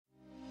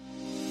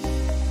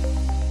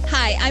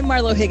Hi, I'm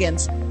Marlo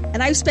Higgins,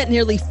 and I've spent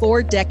nearly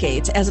 4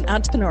 decades as an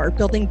entrepreneur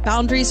building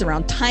boundaries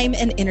around time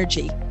and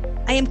energy.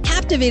 I am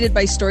captivated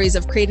by stories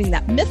of creating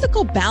that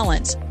mythical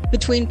balance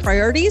between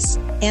priorities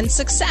and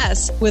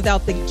success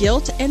without the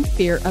guilt and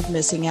fear of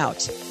missing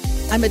out.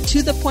 I'm a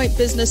to-the-point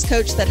business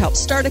coach that helps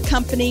start a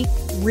company,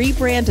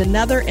 rebrand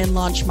another, and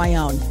launch my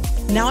own.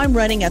 Now I'm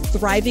running a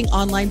thriving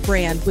online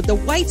brand with the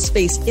white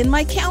space in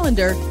my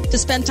calendar to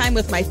spend time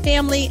with my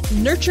family,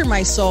 nurture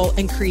my soul,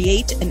 and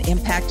create an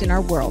impact in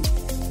our world.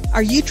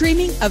 Are you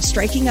dreaming of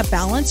striking a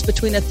balance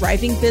between a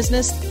thriving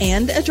business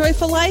and a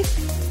joyful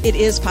life? It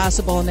is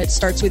possible, and it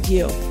starts with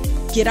you.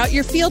 Get out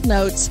your field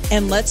notes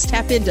and let's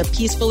tap into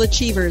Peaceful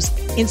Achievers,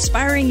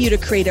 inspiring you to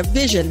create a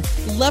vision,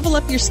 level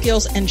up your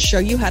skills, and show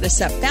you how to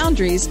set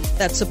boundaries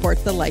that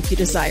support the life you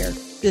desire.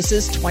 This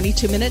is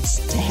 22 minutes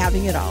to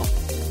having it all.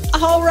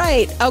 All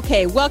right.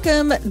 Okay.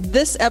 Welcome.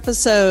 This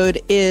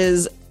episode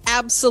is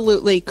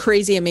absolutely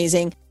crazy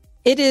amazing.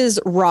 It is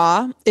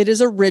raw. It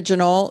is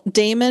original.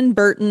 Damon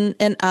Burton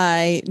and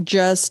I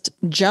just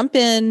jump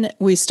in.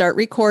 We start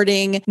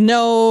recording.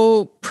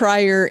 No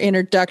prior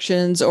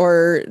introductions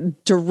or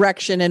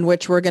direction in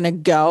which we're going to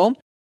go.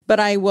 But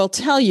I will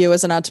tell you,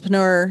 as an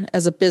entrepreneur,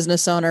 as a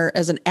business owner,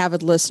 as an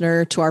avid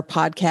listener to our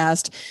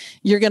podcast,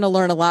 you're going to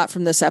learn a lot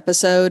from this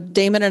episode.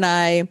 Damon and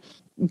I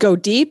go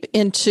deep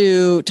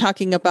into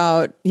talking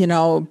about,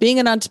 being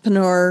an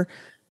entrepreneur,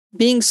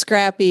 being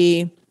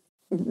scrappy,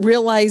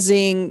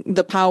 realizing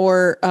the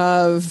power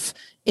of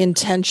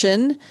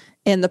intention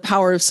and the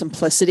power of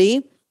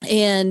simplicity.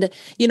 And,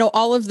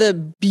 all of the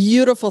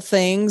beautiful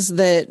things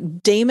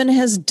that Damon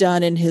has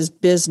done in his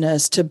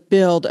business to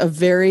build a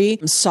very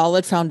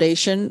solid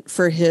foundation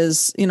for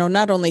his,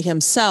 not only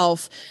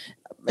himself,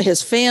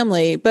 his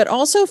family, but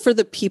also for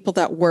the people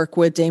that work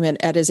with Damon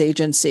at his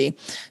agency.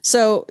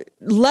 So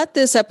let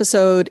this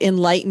episode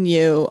enlighten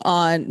you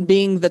on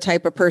being the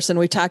type of person.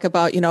 We talk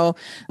about,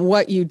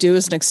 what you do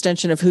is an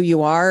extension of who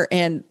you are.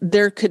 And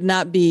there could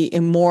not be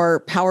a more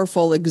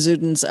powerful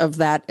exudance of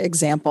that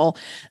example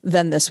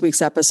than this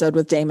week's episode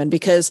with Damon,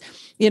 because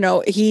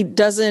he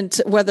doesn't,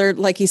 whether,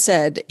 like he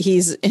said,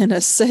 he's in a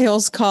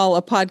sales call,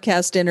 a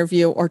podcast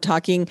interview, or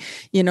talking,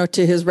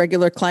 to his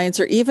regular clients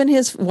or even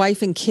his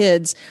wife and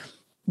kids,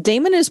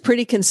 Damon is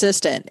pretty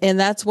consistent, and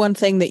that's one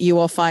thing that you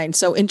will find.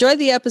 So enjoy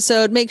the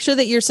episode. Make sure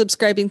that you're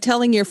subscribing,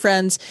 telling your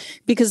friends,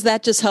 because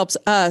that just helps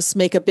us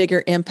make a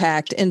bigger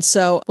impact. And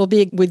so we'll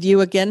be with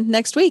you again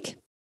next week.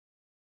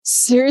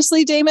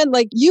 Seriously, Damon,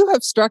 you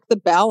have struck the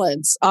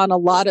balance on a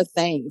lot of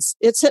things.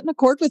 It's hitting a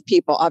chord with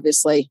people,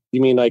 obviously.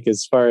 You mean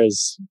as far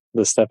as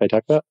the stuff I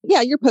talked about?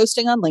 Yeah, you're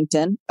posting on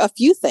LinkedIn a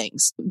few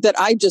things that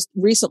I just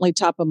recently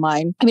top of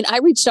mind. I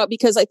reached out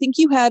because I think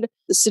you had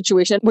the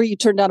situation where you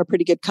turned down a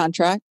pretty good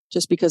contract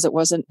just because it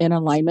wasn't in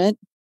alignment.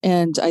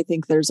 And I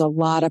think there's a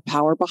lot of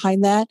power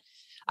behind that.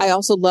 I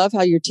also love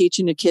how you're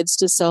teaching your kids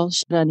to sell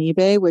shit on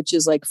eBay, which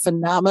is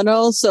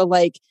phenomenal. So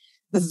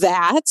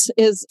that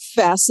is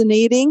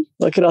fascinating.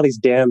 Look at all these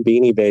damn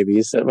Beanie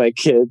Babies that my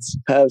kids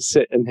have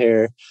sitting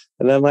here.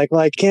 And I'm well,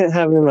 I can't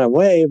have them in my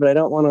way, but I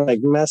don't want to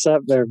mess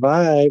up their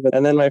vibe.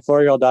 And then my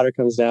 4-year-old daughter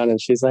comes down and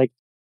she's like,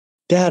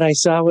 Dad, I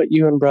saw what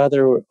you and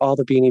brother, all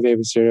the Beanie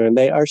Babies are doing.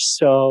 They are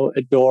so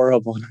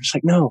adorable. And I'm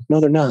just no,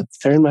 they're not.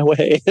 They're in my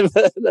way.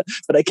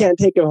 But I can't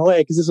take them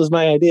away because this was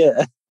my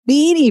idea.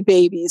 Beanie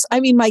Babies.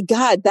 My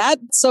God,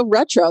 that's so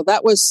retro.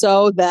 That was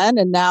so then,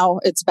 and now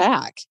it's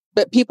back.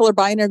 But people are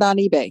buying it on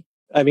eBay.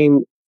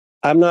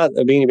 I'm not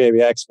a Beanie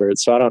Baby expert,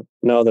 so I don't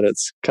know that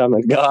it's come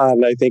and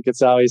gone. I think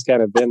it's always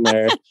kind of been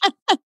there.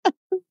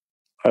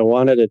 I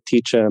wanted to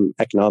teach them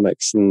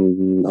economics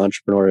and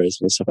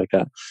entrepreneurism and stuff like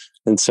that.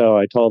 And so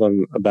I told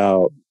them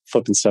about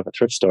flipping stuff at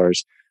thrift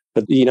stores.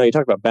 But, you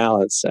talk about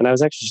balance. And I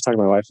was actually just talking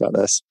to my wife about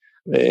this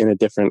in a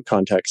different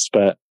context.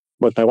 But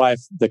with my wife,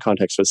 the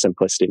context was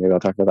simplicity. Maybe I'll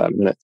talk about that in a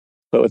minute.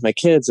 But with my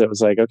kids, it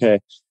was okay,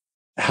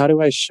 how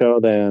do I show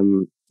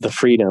them the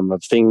freedom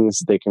of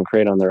things they can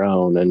create on their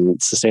own and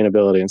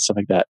sustainability and stuff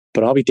like that?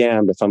 But I'll be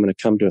damned if I'm going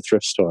to come to a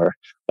thrift store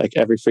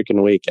every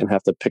freaking week and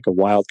have to pick a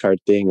wild card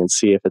thing and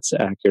see if it's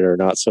accurate or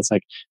not. So it's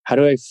how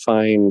do I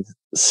find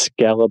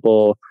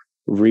scalable,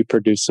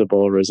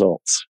 reproducible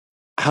results?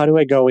 How do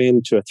I go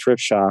into a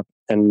thrift shop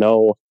and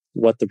know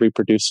what the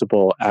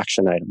reproducible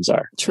action items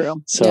are?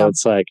 True. So yeah.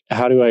 It's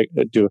how do I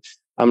do?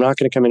 I'm not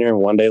going to come in here and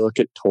one day look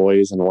at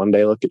toys and one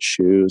day look at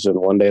shoes and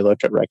one day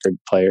look at record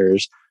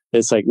players.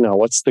 It's no,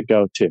 what's the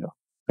go-to,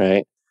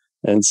 right?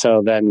 And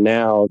so then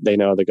now they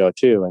know the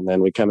go-to. And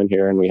then we come in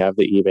here and we have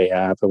the eBay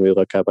app and we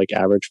look up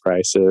average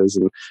prices.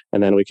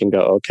 And then we can go,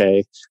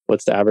 okay,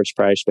 what's the average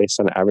price based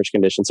on average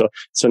conditions?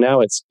 So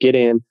now it's get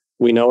in.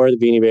 We know where the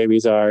Beanie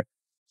Babies are.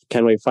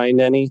 Can we find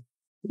any?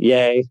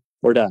 Yay,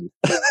 we're done.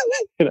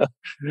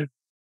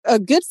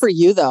 Good for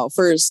you, though,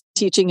 for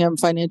teaching him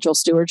financial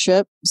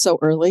stewardship so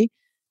early.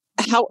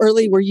 How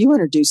early were you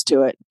introduced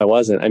to it? I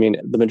wasn't.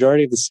 The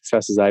majority of the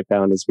successes I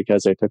found is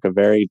because I took a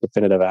very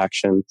definitive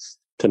action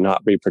to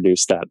not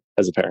reproduce that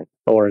as a parent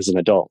or as an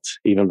adult,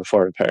 even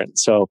before a parent.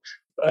 So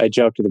I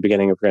joked at the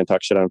beginning if we're going to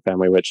talk shit on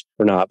family, which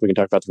we're not. We can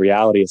talk about the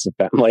reality as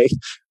a family.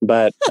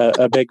 But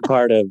a big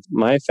part of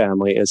my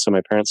family is, so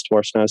my parents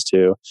divorced when I was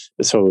 2.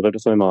 So we lived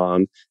with my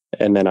mom,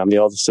 and then I'm the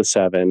oldest of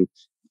 7.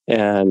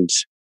 And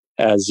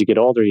as you get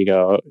older, you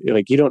go,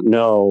 like, you don't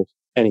know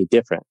any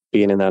different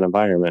being in that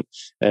environment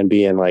and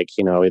being like,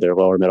 either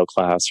lower middle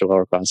class or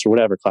lower class or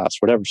whatever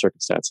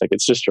circumstance. Like,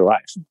 it's just your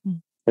life. Mm-hmm.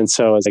 And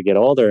so as I get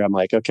older, I'm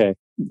like, okay,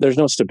 there's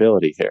no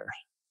stability here.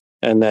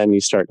 And then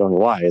you start going,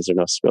 why is there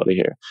no stability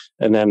here?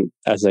 And then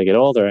as I get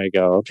older, I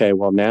go, okay,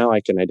 well, now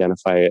I can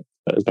identify it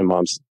as my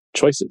mom's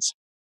choices.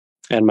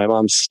 And my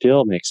mom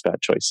still makes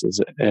bad choices.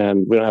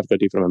 And we don't have to go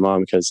deep into my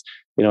mom because,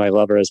 I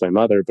love her as my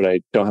mother, but I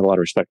don't have a lot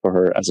of respect for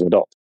her as an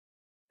adult.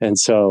 And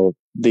so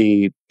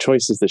the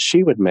choices that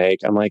she would make,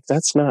 I'm like,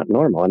 that's not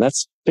normal and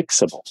that's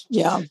fixable.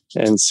 Yeah.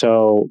 And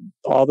so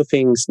all the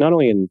things, not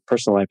only in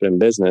personal life, but in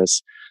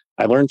business,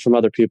 I learned from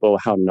other people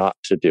how not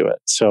to do it.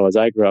 So as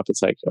I grew up,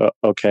 it's like,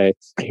 okay,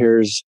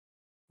 here's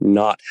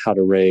not how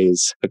to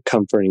raise a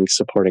comforting,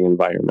 supporting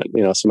environment.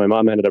 So my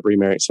mom ended up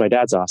remarrying. So my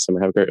dad's awesome.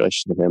 I have a great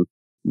relationship with him.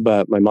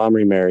 But my mom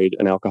remarried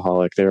an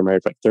alcoholic. They were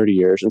married for like 30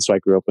 years. And so I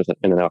grew up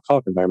in an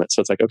alcoholic environment.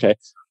 So it's like, okay,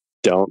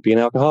 don't be an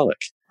alcoholic.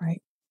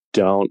 Right.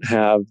 Don't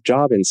have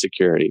job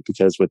insecurity,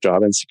 because with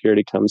job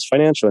insecurity comes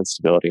financial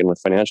instability. And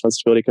with financial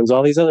instability comes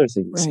all these other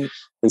things. Right.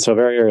 And so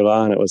very early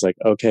on, it was like,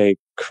 okay,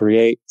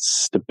 create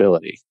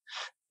stability.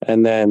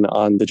 And then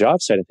on the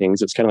job side of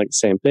things, it's kind of like the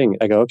same thing.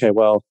 I go, okay,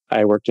 well,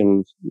 I worked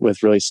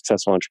with really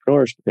successful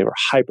entrepreneurs, but they were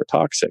hyper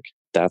toxic.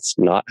 That's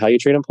not how you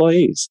treat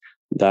employees.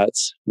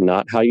 That's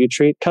not how you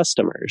treat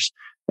customers.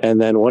 And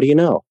then what do you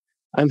know?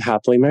 I'm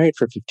happily married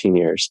for 15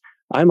 years.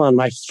 I'm on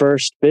my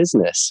first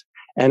business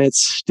and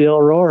it's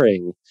still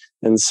roaring.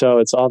 And so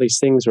it's all these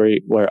things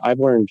where I've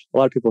learned. A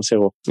lot of people say,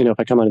 well, if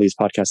I come onto these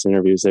podcast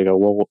interviews, they go,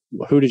 well,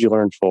 who did you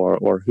learn for?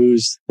 Or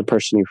who's the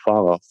person you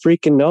follow?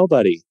 Freaking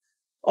nobody.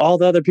 All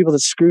the other people that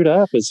screwed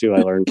up is who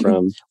I learned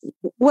from.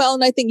 Well,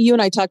 and I think you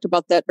and I talked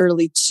about that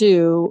early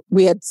too.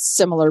 We had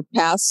similar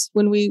paths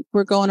when we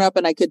were growing up.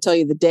 And I could tell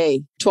you the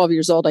day, 12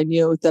 years old, I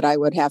knew that I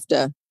would have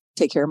to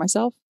take care of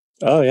myself.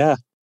 Oh, yeah.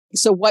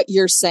 So what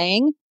you're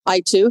saying, I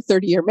too,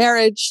 30-year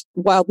marriage,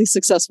 wildly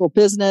successful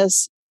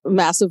business,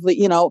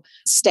 massively,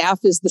 staff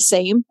is the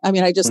same. I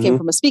mean, I just came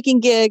from a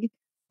speaking gig.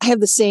 I have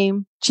the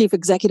same chief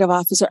executive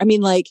officer. I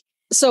mean,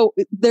 so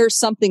there's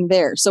something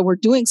there. So we're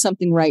doing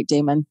something right,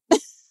 Damon.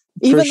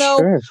 Even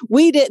though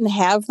we didn't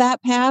have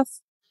that path,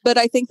 but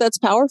I think that's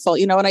powerful,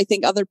 and I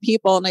think other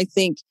people, and I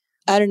think,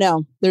 I don't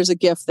know, there's a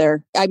gift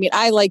there. I mean,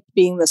 I like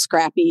being the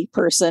scrappy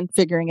person,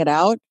 figuring it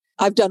out.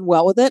 I've done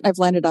well with it. I've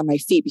landed on my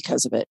feet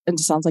because of it. And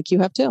it sounds like you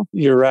have too.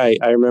 You're right.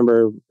 I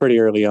remember pretty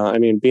early on. I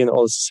mean, being the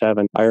oldest of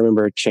 7, I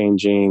remember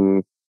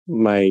changing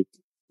my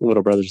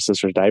little brothers and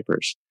sisters'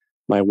 diapers.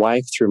 My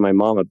wife threw my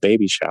mom a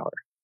baby shower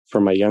for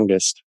my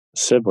youngest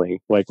sibling,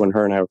 like when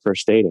her and I were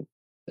first dating.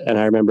 And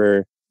I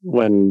remember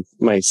when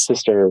my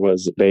sister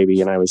was a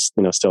baby and I was,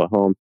 still at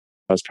home,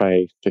 I was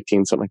probably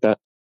 15, something like that.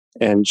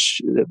 And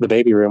the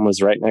baby room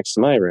was right next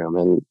to my room.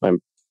 And my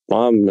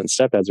mom and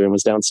stepdad's room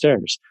was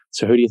downstairs.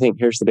 So who do you think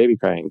hears the baby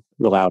crying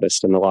the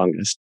loudest and the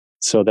longest?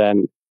 So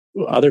then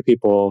other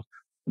people,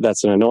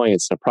 that's an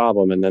annoyance and a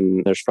problem. And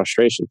then there's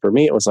frustration. For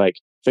me, it was like,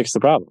 fix the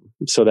problem.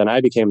 So then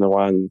I became the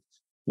one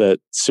that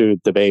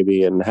soothed the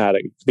baby and had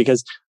it,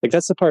 because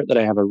that's the part that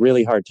I have a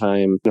really hard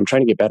time. I'm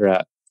trying to get better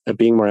at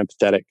being more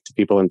empathetic to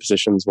people in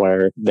positions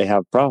where they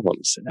have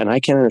problems. And I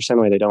can't understand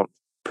why they don't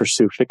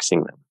pursue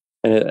fixing them.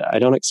 And I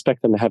don't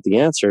expect them to have the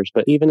answers,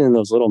 but even in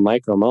those little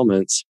micro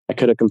moments, I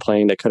could have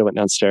complained, I could have went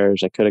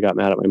downstairs, I could have got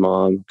mad at my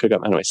mom, could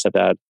have got mad at my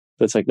stepdad.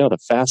 But it's like, no, the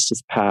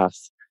fastest path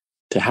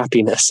to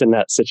happiness in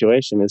that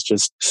situation is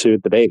just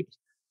soothe the baby.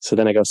 So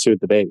then I go soothe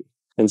the baby.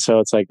 And so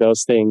it's like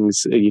those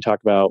things you talk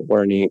about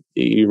learning,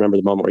 you remember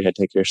the moment where you had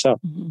to take care of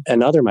yourself. Mm-hmm.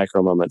 And other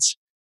micro moments.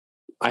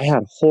 I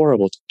had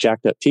horrible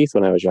jacked up teeth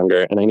when I was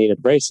younger and I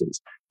needed braces,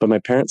 but my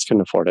parents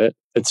couldn't afford it.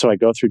 And so I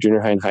go through junior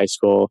high and high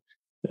school,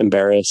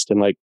 embarrassed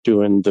and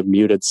doing the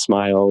muted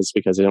smiles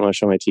because I didn't want to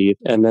show my teeth.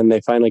 And then they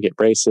finally get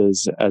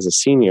braces as a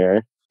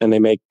senior and they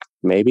make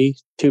maybe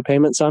 2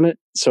 payments on it.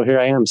 So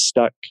here I am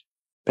stuck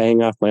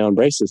paying off my own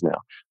braces now.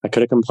 I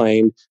could have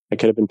complained. I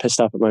could have been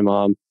pissed off at my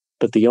mom.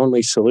 But the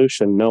only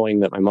solution,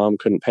 knowing that my mom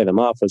couldn't pay them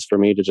off, was for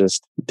me to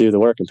just do the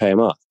work and pay them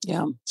off.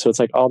 Yeah. So it's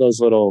like all those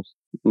little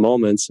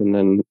moments. And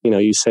then,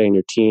 you say in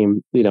your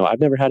team,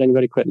 I've never had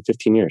anybody quit in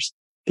 15 years.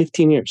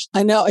 15 years.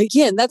 I know.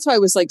 Again, that's why I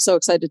was so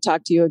excited to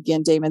talk to you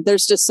again, Damon.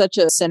 There's just such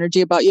a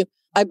synergy about you.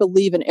 I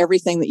believe in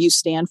everything that you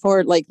stand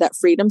for, like that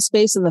freedom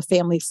space and the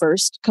family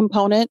first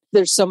component.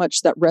 There's so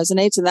much that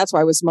resonates. And that's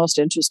why I was most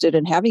interested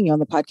in having you on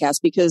the podcast,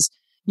 because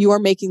you are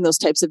making those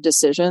types of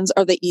decisions.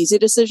 Are they easy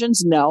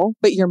decisions? No,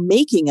 but you're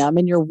making them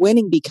and you're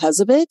winning because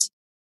of it.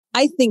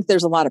 I think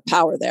there's a lot of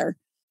power there.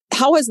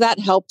 How has that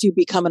helped you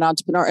become an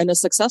entrepreneur and a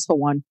successful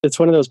one? It's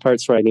one of those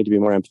parts where I need to be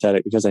more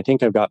empathetic, because I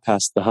think I've got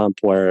past the hump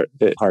where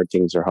hard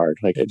things are hard.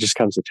 It just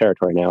comes to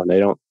territory now.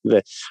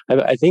 And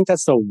I think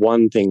that's the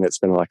one thing that's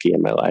been lucky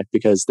in my life,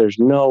 because there's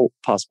no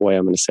possible way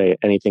I'm going to say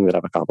anything that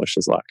I've accomplished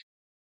is luck.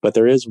 But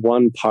there is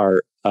one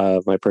part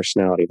of my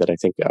personality that I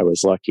think I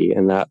was lucky,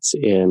 and that's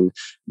in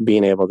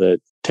being able to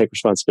take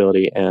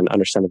responsibility and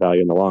understand the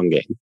value in the long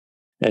game.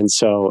 And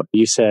so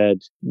you said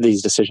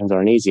these decisions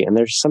aren't easy. And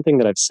there's something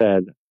that I've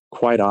said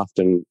quite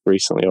often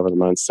recently over the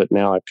months that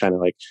now I've kind of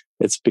like,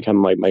 it's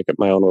become like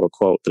my own little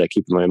quote that I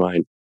keep in my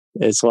mind.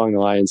 It's along the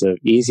lines of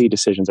easy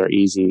decisions are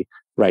easy,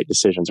 right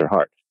decisions are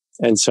hard.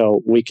 And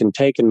so we can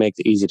take and make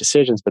the easy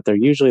decisions, but they're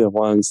usually the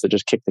ones that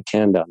just kick the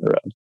can down the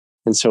road.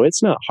 And so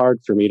it's not hard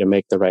for me to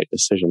make the right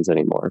decisions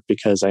anymore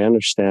because I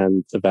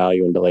understand the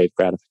value in delayed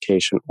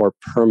gratification or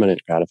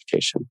permanent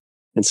gratification.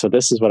 And so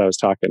this is what I was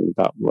talking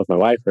about with my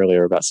wife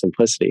earlier about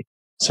simplicity.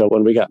 So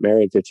when we got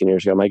married 15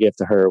 years ago, my gift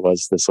to her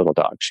was this little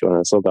dog. She wanted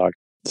this little dog.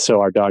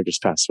 So our dog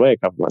just passed away a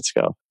couple months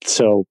ago.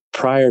 So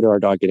prior to our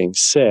dog getting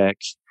sick,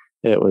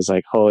 it was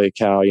like, holy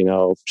cow,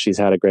 she's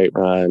had a great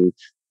run.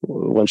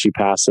 When she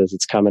passes,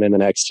 it's coming in the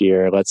next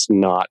year. Let's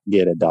not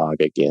get a dog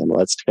again.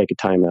 Let's take a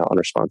time out on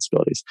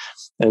responsibilities.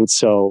 And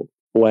so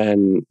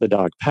when the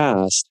dog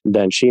passed,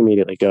 then she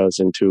immediately goes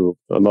into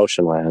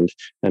emotion land.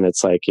 And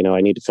it's like,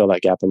 I need to fill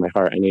that gap in my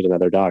heart. I need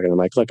another dog. And I'm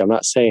like, look, I'm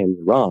not saying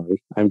you're wrong.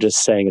 I'm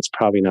just saying it's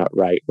probably not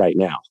right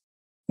now.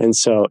 And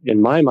so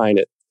in my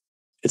mind,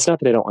 it's not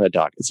that I don't want a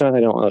dog. It's not that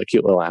I don't want a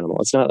cute little animal.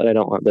 It's not that I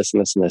don't want this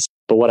and this and this.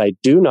 But what I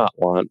do not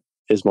want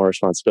is more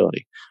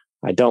responsibility.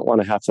 I don't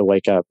want to have to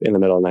wake up in the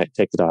middle of the night,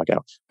 take the dog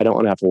out. I don't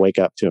want to have to wake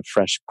up to a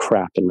fresh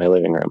crap in my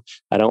living room.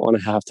 I don't want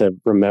to have to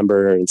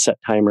remember and set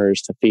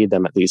timers to feed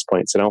them at these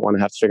points. I don't want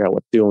to have to figure out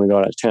what to do when we go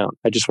out of town.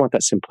 I just want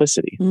that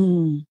simplicity.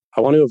 I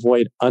want to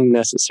avoid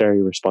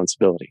unnecessary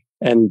responsibility.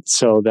 And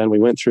so then we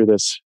went through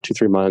this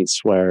 2-3 months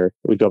where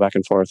we'd go back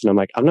and forth. And I'm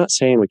like, I'm not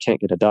saying we can't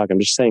get a dog. I'm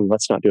just saying,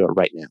 let's not do it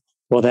right now.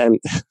 Well,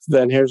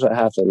 then here's what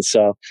happened.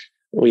 So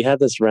we had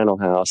this rental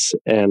house,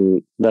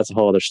 and that's a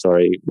whole other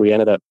story. We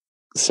ended up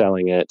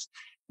selling it.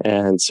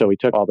 And so we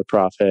took all the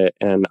profit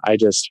and I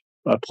just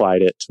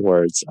applied it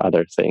towards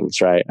other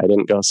things, right? I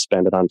didn't go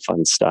spend it on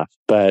fun stuff,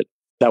 but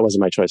that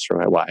wasn't my choice for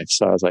my wife.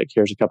 So I was like,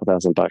 here's a couple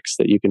 $1,000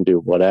 that you can do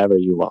whatever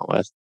you want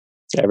with.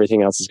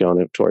 Everything else is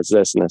going towards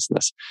this and this and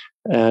this.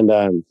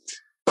 And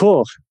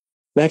cool.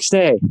 Next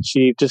day,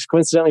 she just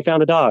coincidentally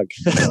found a dog.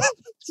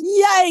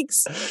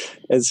 Yikes.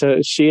 And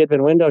so she had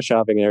been window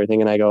shopping and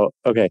everything. And I go,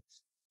 okay,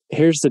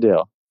 here's the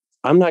deal.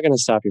 I'm not going to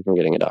stop you from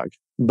getting a dog,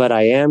 but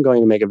I am going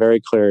to make it very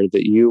clear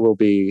that you will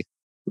be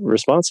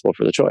responsible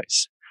for the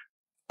choice.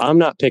 I'm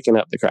not picking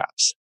up the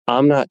craps.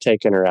 I'm not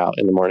taking her out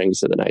in the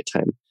mornings or the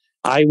nighttime.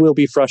 I will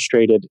be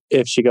frustrated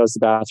if she goes to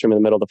the bathroom in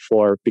the middle of the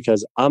floor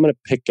because I'm going to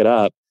pick it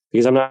up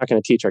because I'm not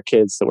going to teach our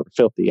kids that we're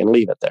filthy and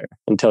leave it there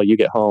until you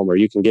get home or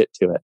you can get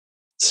to it.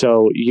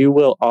 So you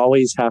will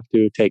always have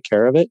to take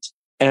care of it.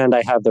 And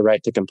I have the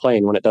right to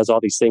complain when it does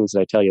all these things that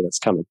I tell you that's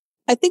coming.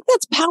 I think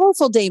that's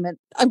powerful, Damon.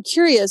 I'm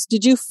curious,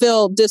 did you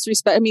feel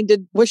disrespect? I mean,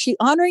 was she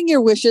honoring your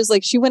wishes?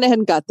 Like she went ahead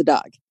and got the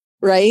dog,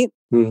 right?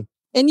 And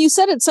you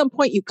said at some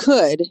point you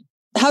could.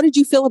 How did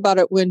you feel about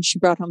it when she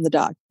brought home the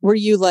dog? Were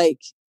you like,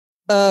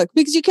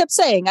 because you kept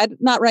saying,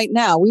 not right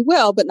now. We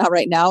will, but not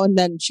right now. And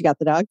then she got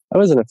the dog. I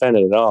wasn't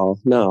offended at all.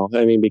 No,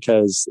 I mean,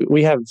 because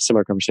we have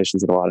similar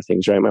conversations in a lot of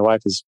things, right? My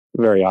wife is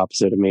very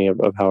opposite of me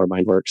of how her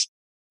mind works.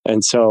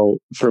 And so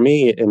for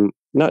me, and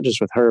not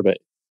just with her, but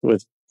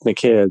with the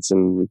kids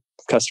and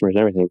customers and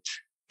everything,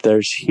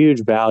 there's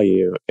huge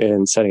value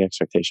in setting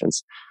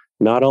expectations,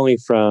 not only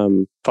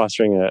from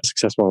fostering a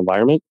successful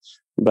environment,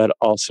 but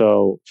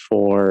also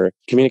for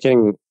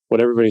communicating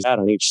what everybody's at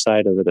on each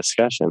side of the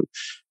discussion.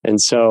 And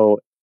so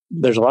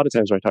there's a lot of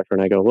times where I talk to her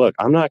and I go, look,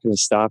 I'm not going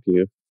to stop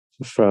you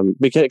from,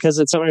 because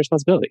it's not my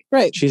responsibility.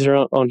 Right. She's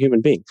her own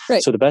human being.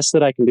 Right. So the best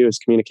that I can do is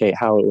communicate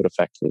how it would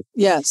affect me.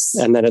 Yes.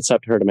 And then it's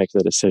up to her to make the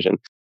decision.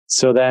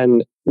 So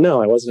then,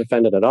 no, I wasn't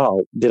offended at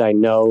all. Did I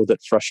know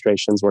that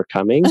frustrations were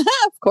coming?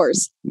 Of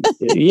course.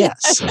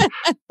 Yes.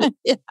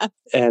 Yeah.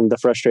 And the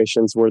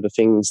frustrations were the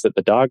things that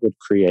the dog would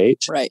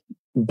create. Right.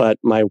 But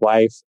my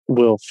wife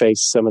will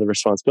face some of the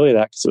responsibility of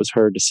that because it was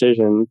her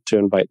decision to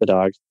invite the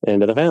dog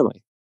into the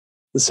family.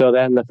 So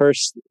then the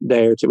first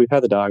day or two, we've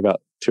had the dog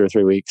about 2 or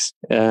 3 weeks,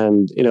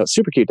 and,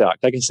 super cute dog.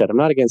 Like I said, I'm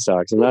not against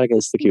dogs. I'm not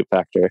against the cute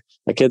factor.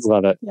 My kids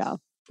love it. Yeah.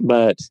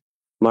 But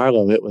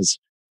Marlo, it was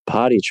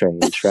potty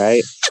trained,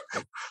 right?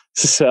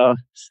 So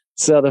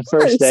the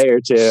first day or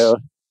two,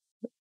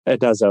 it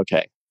does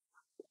okay.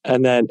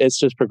 And then it's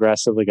just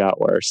progressively got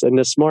worse. And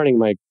this morning,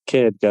 my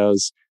kid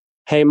goes,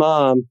 "Hey,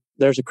 Mom,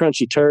 there's a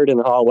crunchy turd in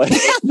the hallway."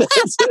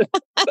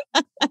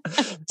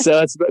 So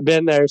it's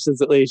been there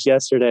since at least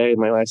yesterday. And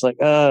my wife's like,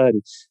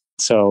 And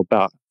so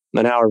about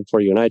an hour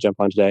before you and I jump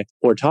on today,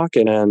 we're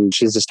talking and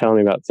she's just telling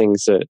me about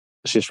things that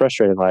she's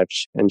frustrated in life.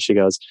 And she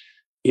goes,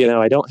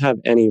 I don't have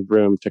any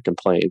room to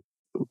complain.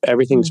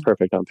 Everything's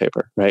perfect on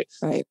paper, right?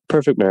 Right.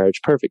 Perfect marriage,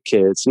 perfect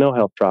kids, no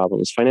health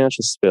problems,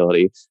 financial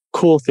stability,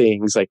 cool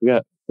things. Like we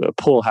got a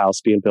pool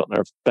house being built in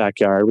our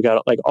backyard. We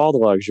got like all the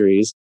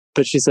luxuries.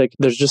 But she's like,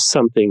 there's just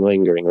something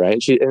lingering,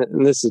 right?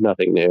 And this is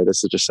nothing new.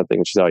 This is just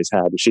something she's always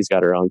had. And she's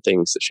got her own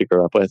things that she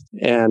grew up with.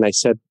 And I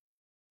said,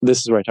 this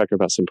is where I talked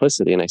about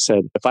simplicity. And I said,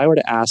 if I were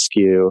to ask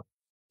you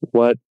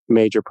what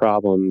major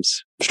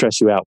problems stress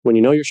you out? When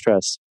you know you're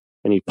stressed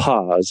and you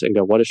pause and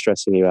go, what is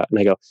stressing you out? And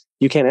I go,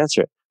 you can't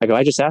answer it. I go,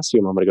 I just asked you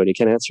a moment ago and you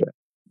can't answer it.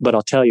 But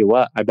I'll tell you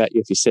what, I bet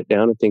you if you sit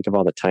down and think of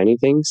all the tiny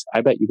things,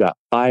 I bet you got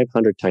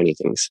 500 tiny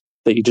things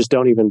that you just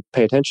don't even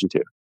pay attention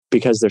to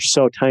because they're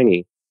so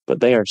tiny,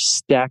 but they are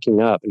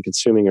stacking up and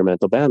consuming your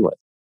mental bandwidth.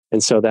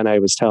 And so then I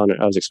was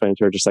explaining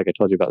to her, just like I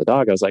told you about the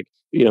dog. I was like,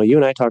 you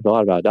and I talked a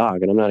lot about a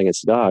dog, and I'm not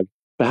against the dog,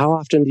 but how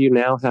often do you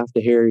now have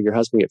to hear your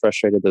husband get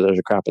frustrated that there's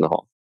a crap in the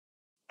hall?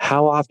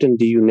 How often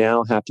do you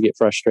now have to get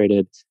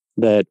frustrated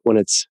that when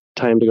it's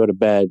time to go to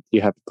bed,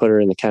 you have to put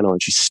her in the kennel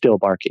and she's still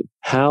barking?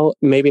 How,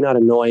 maybe not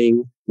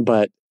annoying,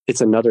 but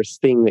it's another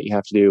thing that you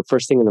have to do.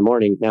 First thing in the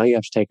morning, now you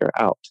have to take her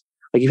out.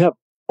 Like, you have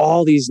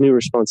all these new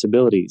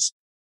responsibilities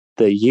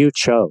that you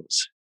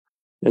chose.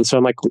 And so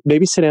I'm like,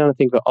 maybe sit down and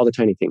think about all the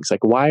tiny things.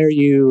 Like, why are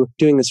you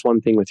doing this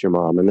one thing with your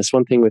mom and this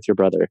one thing with your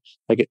brother?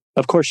 Like,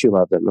 of course you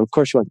love them. Of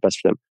course you want the best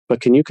for them.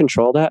 But can you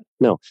control that?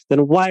 No.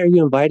 Then why are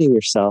you inviting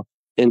yourself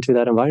into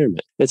that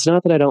environment? It's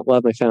not that I don't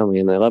love my family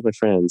and I love my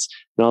friends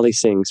and all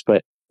these things,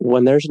 but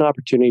when there's an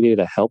opportunity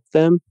to help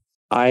them,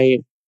 I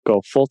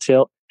go full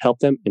tilt, help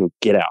them, and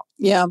get out.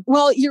 Yeah.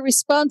 Well, you're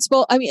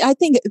responsible. I mean, I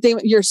think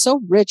you're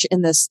so rich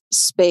in this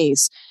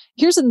space.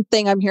 Here's the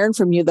thing I'm hearing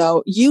from you,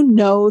 though. You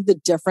know the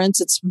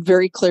difference. It's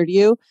very clear to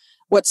you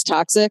what's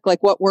toxic,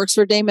 like what works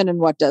for Damon and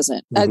what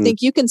doesn't. I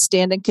think you can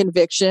stand in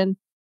conviction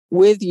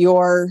with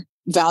your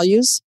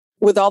values,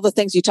 with all the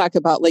things you talk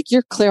about. Like,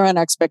 you're clear on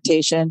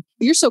expectation.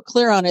 You're so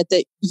clear on it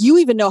that you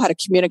even know how to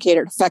communicate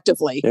it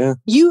effectively. Yeah.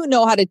 You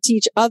know how to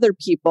teach other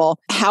people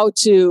how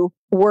to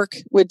work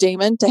with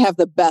Damon to have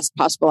the best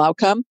possible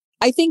outcome.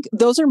 I think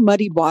those are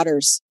muddied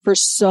waters for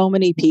so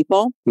many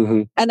people.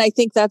 And I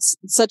think that's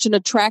such an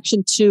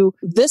attraction to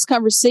this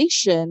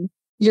conversation,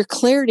 your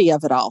clarity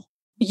of it all.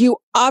 You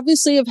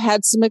obviously have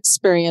had some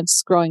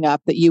experience growing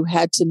up that you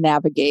had to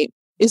navigate.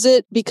 Is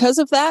it because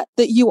of that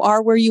you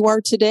are where you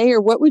are today? Or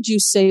what would you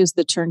say is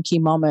the turnkey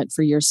moment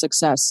for your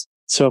success?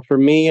 So for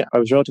me, I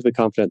was relatively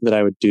confident that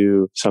I would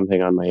do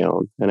something on my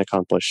own and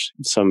accomplish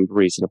some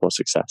reasonable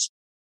success.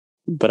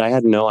 But I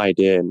had no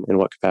idea in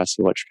what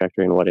capacity, what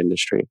trajectory, and what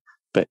industry.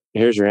 But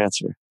here's your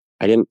answer.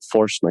 I didn't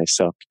force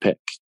myself to pick.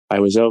 I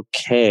was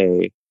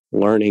okay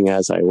learning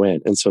as I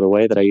went. And so the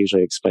way that I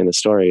usually explain the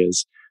story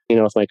is,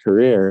 with my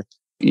career,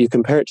 you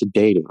compare it to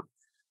dating.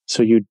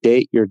 So you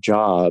date your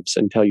jobs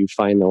until you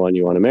find the one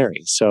you want to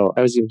marry. So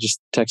I was just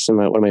texting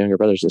one of my younger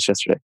brothers just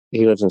yesterday.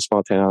 He lives in a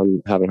small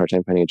town, having a hard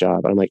time finding a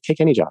job. And I'm like,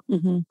 take any job.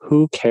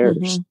 Who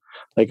cares?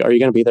 Like, are you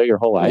going to be there your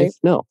whole life? Right.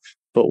 No.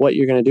 But what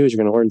you're going to do is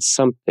you're going to learn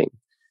something.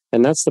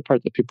 And that's the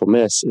part that people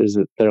miss, is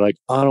that they're like,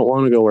 I don't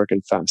want to go work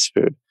in fast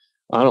food.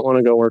 I don't want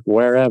to go work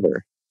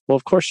wherever. Well,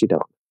 of course you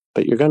don't,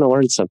 but you're going to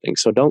learn something.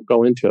 So don't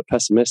go into it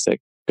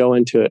pessimistic. Go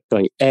into it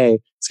going, A,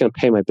 it's going to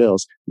pay my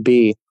bills.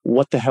 B,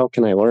 what the hell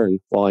can I learn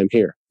while I'm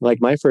here? Like,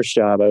 my first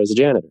job, I was a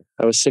janitor.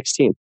 I was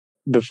 16.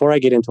 Before I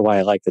get into why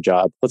I like the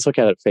job, let's look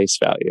at it face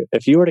value.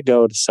 If you were to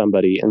go to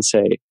somebody and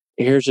say,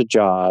 here's a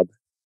job,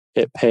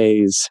 it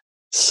pays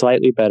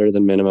slightly better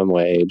than minimum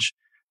wage,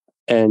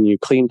 and you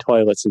clean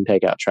toilets and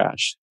take out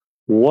trash,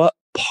 what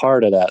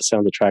part of that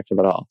sounds attractive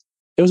at all?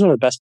 It was one of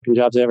the best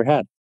jobs I ever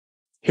had.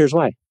 Here's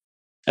why.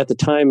 At the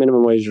time,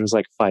 minimum wage was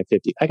like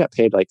 $5.50. I got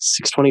paid like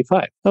 $6.25.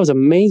 That was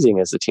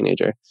amazing as a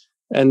teenager.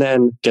 And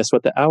then guess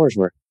what the hours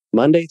were?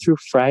 Monday through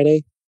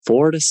Friday,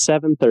 4 to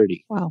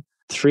 7:30. Wow.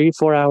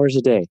 3-4 hours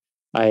a day.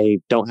 I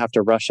don't have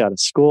to rush out of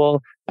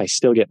school. I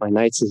still get my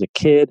nights as a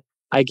kid.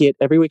 I get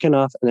every weekend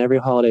off and every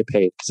holiday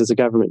paid because it's a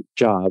government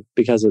job,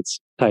 because it's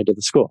tied to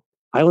the school.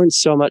 I learned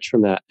so much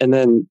from that. And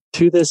then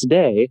to this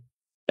day,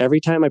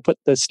 every time I put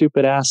the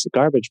stupid ass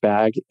garbage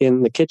bag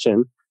in the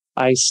kitchen,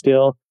 I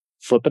still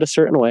flip it a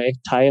certain way,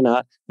 tie a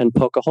knot, and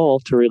poke a hole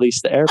to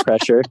release the air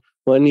pressure.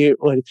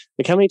 Like,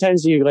 how many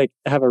times do you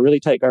have a really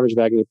tight garbage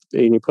bag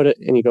and you put it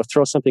and you go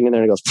throw something in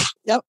there and it goes,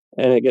 yep,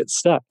 and it gets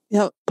stuck.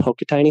 Yep.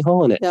 Poke a tiny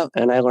hole in it. Yep.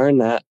 And I learned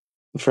that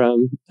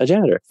from a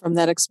janitor. From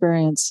that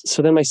experience.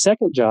 So then my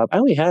second job, I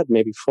only had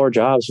maybe 4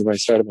 jobs when I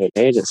started my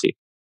agency.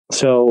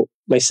 So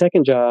my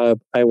second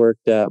job, I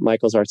worked at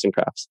Michael's Arts and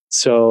Crafts.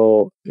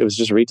 So it was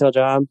just a retail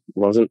job.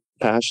 Wasn't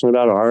passionate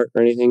about art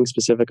or anything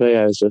specifically.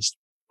 I was just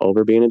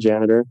over being a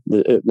janitor.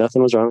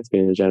 Nothing was wrong with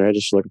being a janitor. I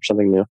just looked for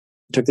something new.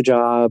 Took the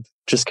job,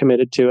 just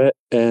committed to it,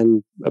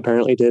 and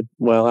apparently did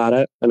well at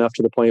it, enough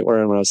to the point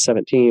where when I was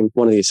 17,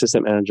 one of the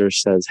assistant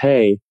managers says,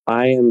 hey,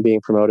 I am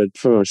being promoted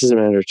from an assistant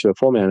manager to a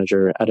full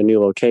manager at a new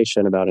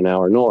location about an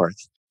hour north.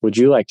 Would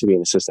you like to be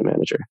an assistant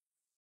manager?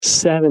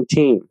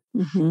 17.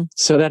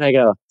 So then I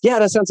go, yeah,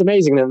 that sounds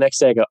amazing. And the next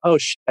day I go, oh,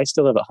 I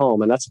still live at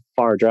home and that's a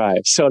far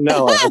drive. So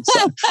no,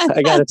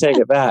 I got to take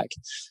it back.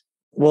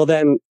 Well,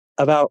 then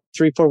about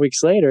 3-4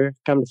 weeks later,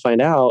 come to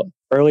find out,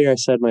 earlier I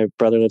said my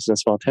brother lives in a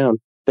small town.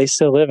 They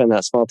still live in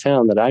that small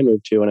town that I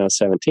moved to when I was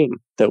 17.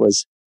 That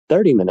was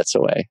 30 minutes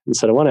away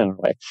instead of 1 hour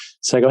away.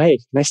 So I go, hey,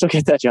 can I still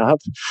get that job?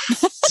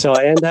 So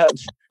I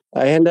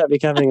end up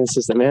becoming an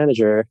assistant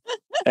manager.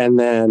 And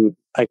then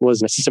I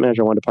was an assistant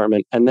manager in one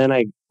department. And then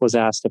I was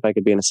asked if I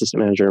could be an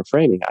assistant manager in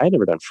framing. I had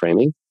never done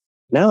framing.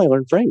 Now I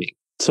learned framing.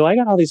 So I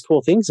got all these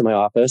cool things in my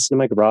office, in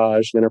my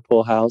garage, and in our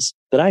pool house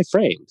that I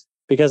framed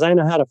because I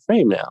know how to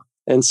frame now.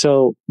 And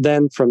so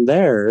then from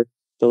there,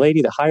 the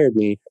lady that hired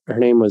me, her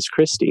name was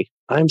Christy.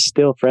 I'm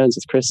still friends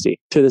with Christy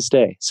to this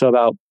day. So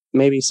about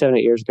maybe 7,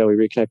 8 years ago, we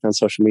reconnected on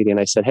social media and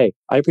I said, hey,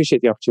 I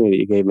appreciate the opportunity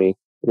that you gave me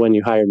when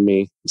you hired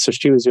me. So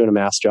she was doing a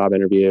mass job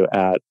interview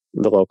at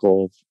the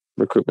local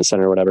recruitment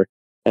center or whatever.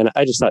 And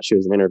I just thought she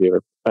was an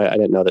interviewer. I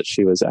didn't know that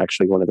she was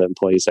actually one of the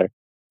employees there.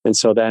 And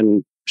so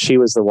then she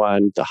was the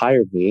one that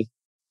hired me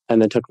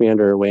and then took me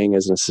under her wing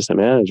as an assistant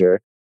manager.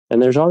 And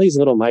there's all these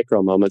little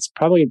micro moments,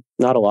 probably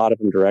not a lot of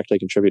them directly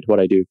contribute to what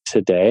I do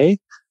today,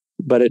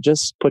 but it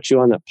just puts you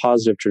on that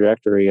positive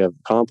trajectory of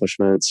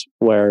accomplishments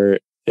where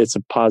it's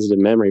a positive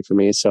memory for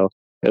me. So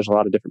there's a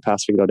lot of different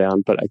paths we can go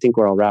down, but I think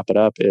where I'll wrap it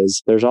up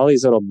is there's all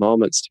these little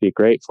moments to be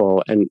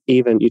grateful. And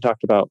even you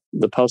talked about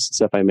the posts and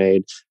stuff I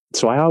made.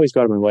 So I always go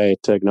out of my way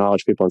to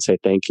acknowledge people and say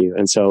thank you.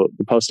 And so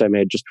the post I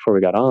made just before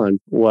we got on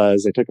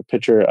was I took a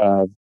picture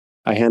of,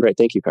 I handwrite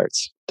thank you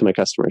cards to my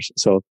customers.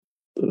 So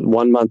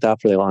 1 month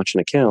after they launch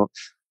an account,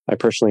 I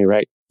personally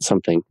write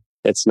something.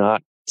 It's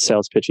not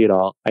sales pitchy at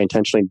all. I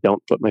intentionally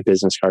don't put my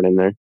business card in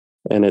there.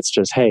 And it's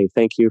just, hey,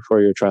 thank you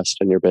for your trust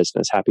in your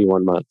business. Happy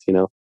 1 month,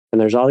 And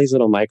there's all these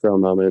little micro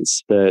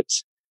moments that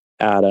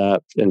add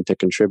up and to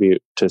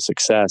contribute to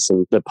success.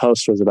 And the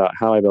post was about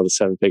how I built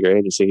a 7-figure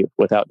agency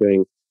without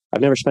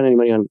I've never spent any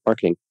money on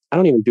marketing. I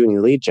don't even do any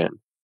lead gen.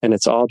 And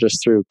it's all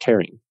just through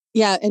caring.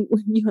 Yeah. And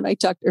when you and I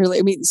talked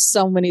earlier,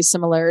 so many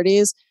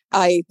similarities.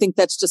 I think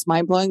that's just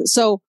mind blowing.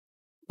 So,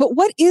 but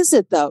what is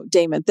it though,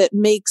 Damon, that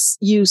makes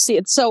you see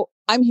it? So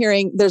I'm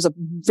hearing there's a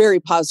very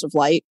positive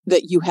light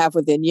that you have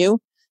within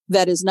you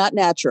that is not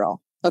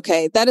natural.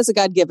 Okay. That is a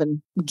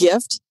God-given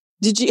gift.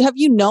 Have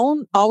you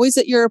known always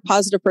that you're a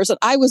positive person?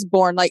 I was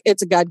born like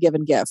it's a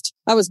God-given gift.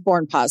 I was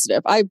born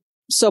positive. I'm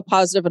so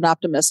positive and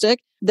optimistic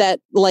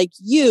that like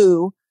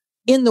you,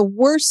 in the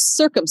worst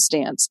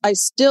circumstance, I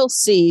still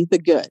see the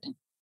good.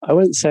 I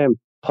wouldn't say I'm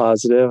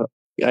positive.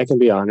 I can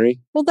be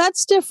ornery. Well,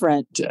 that's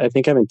different. I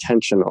think I'm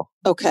intentional.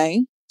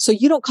 Okay. So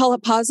you don't call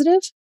it positive?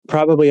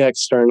 Probably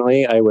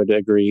externally, I would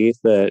agree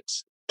that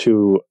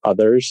to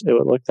others, it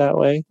would look that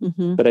way.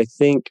 Mm-hmm. But I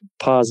think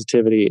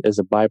positivity is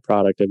a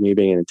byproduct of me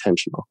being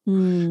intentional.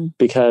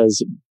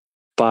 Because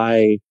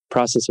by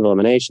process of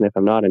elimination, if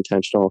I'm not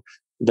intentional,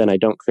 then I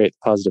don't create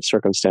positive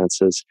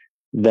circumstances,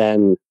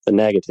 then the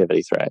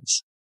negativity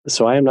thrives.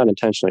 So I am not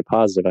intentionally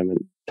positive. I'm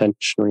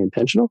intentionally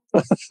intentional.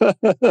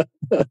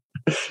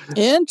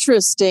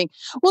 Interesting.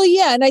 Well,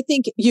 yeah. And I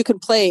think you can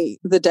play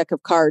the deck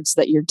of cards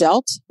that you're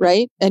dealt,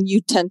 right? And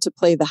you tend to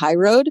play the high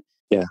road.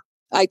 Yeah.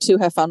 I too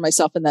have found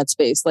myself in that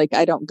space. Like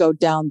I don't go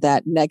down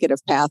that negative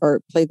path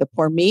or play the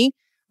poor me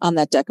on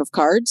that deck of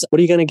cards. What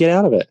are you going to get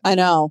out of it? I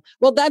know.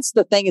 Well, that's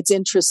the thing. It's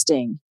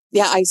interesting.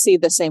 Yeah, I see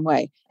the same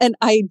way. And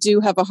I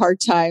do have a hard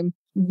time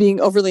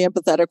being overly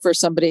empathetic for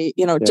somebody,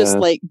 just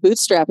like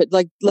bootstrap it,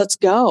 like, let's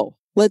go.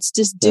 Let's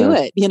just do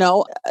it,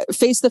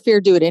 face the fear,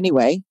 do it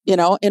anyway,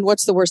 and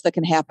what's the worst that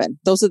can happen?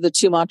 Those are the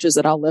two mantras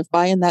that I'll live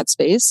by in that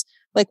space.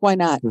 Like, why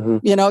not? Mm-hmm.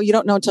 You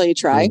don't know until you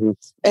try. Mm-hmm.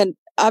 And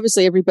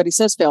obviously everybody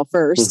says fail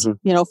first,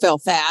 fail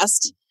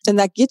fast, and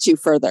that gets you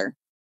further.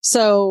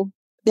 So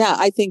yeah,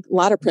 I think a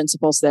lot of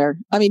principles there.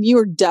 You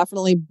were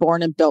definitely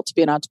born and built to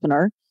be an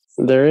entrepreneur.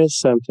 There is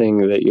something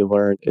that you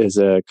learn is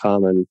a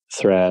common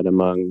thread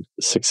among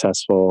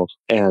successful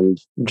and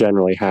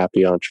generally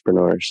happy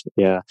entrepreneurs.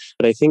 Yeah.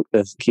 But I think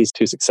the keys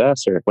to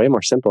success are way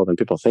more simple than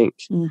people think.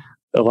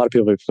 A lot of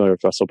people are familiar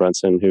with Russell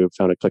Brunson, who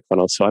founded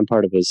ClickFunnels. So I'm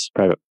part of his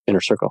private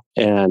inner circle.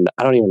 And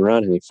I don't even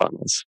run any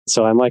funnels.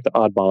 So I'm like the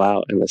oddball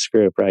out in this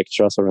group, right? Because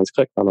Russell runs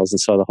ClickFunnels. And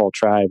so the whole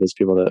tribe is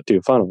people that do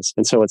funnels.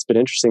 And so what's been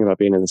interesting about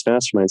being in this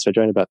mastermind, so I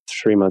joined about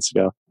 3 months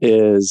ago,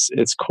 is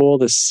it's cool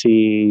to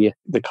see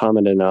the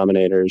common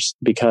denominators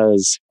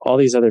because all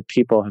these other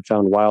people have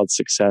found wild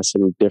success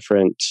in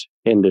different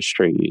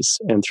industries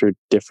and through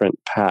different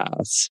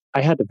paths.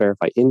 I had to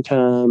verify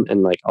income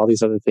and like all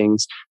these other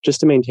things just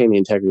to maintain the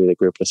integrity of the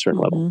group at a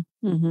certain level.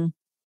 Mm-hmm.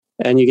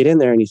 And you get in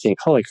there and you think,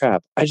 holy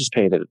crap, I just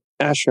paid an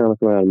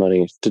astronomical amount of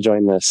money to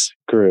join this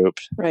group.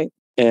 Right.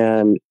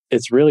 And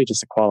it's really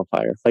just a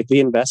qualifier. Like the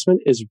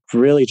investment is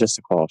really just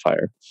a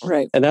qualifier.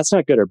 Right. And that's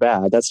not good or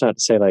bad. That's not to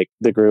say like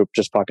the group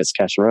just pockets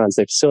cash and runs.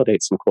 They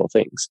facilitate some cool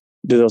things.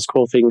 Do those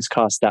cool things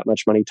cost that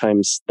much money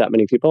times that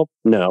many people?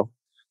 No.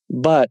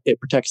 But it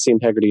protects the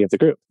integrity of the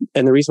group.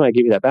 And the reason why I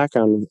give you that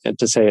background and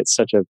to say it's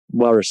such a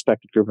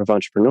well-respected group of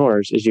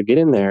entrepreneurs is you get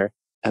in there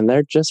and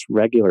they're just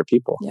regular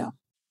people. Yeah.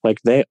 Like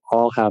they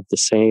all have the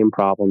same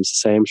problems,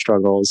 the same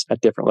struggles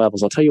at different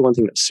levels. I'll tell you one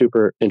thing that's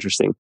super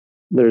interesting.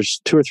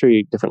 There's 2 or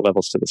 3 different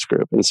levels to this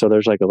group. And so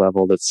there's like a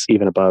level that's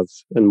even above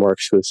and more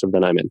exclusive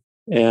than I'm in.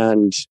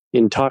 And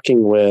in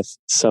talking with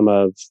some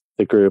of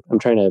the group, I'm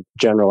trying to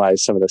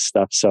generalize some of this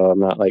stuff. So I'm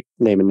not like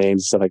naming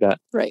names and stuff like that.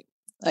 Right.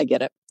 I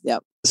get it.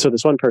 Yep. So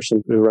this one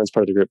person who runs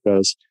part of the group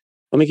goes,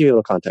 let me give you a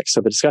little context.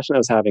 So the discussion I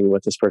was having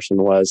with this person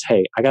was,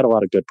 hey, I got a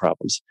lot of good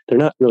problems. They're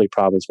not really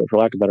problems, but for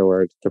lack of a better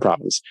word, they're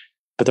problems.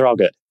 But they're all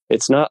good.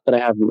 It's not that I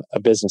have a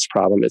business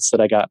problem. It's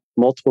that I got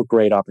multiple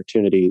great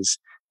opportunities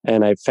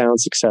And I've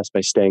found success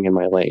by staying in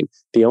my lane.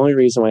 The only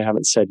reason why I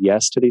haven't said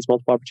yes to these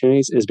multiple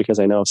opportunities is because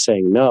I know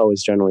saying no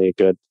is generally a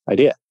good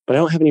idea. But I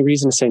don't have any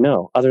reason to say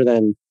no other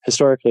than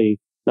historically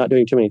not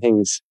doing too many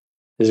things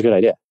is a good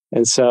idea.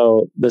 And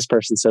so this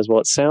person says, well,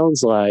 it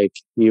sounds like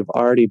you've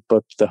already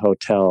booked the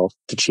hotel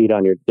to cheat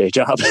on your day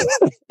job.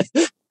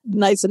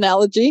 Nice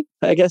analogy.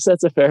 I guess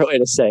that's a fair way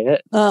to say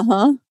it.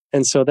 Uh-huh.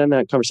 And so then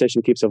that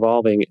conversation keeps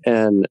evolving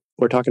and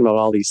we're talking about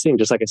all these things,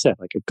 just like I said,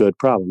 like a good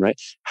problem, right?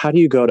 How do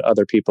you go to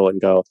other people and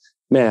go,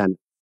 man,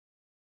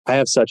 I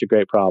have such a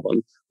great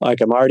problem. Like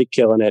I'm already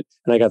killing it.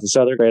 And I got this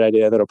other great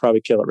idea that'll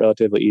probably kill it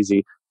relatively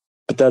easy,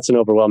 but that's an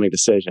overwhelming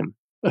decision.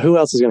 Who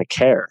else is going to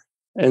care?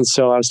 And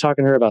so I was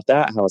talking to her about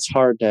that, how it's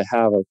hard to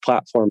have a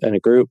platform and a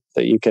group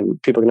that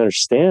people can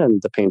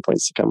understand the pain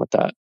points that come with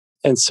that.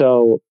 And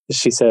so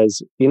she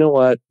says, you know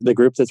what? The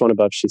group that's one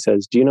above, she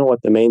says, do you know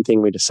what the main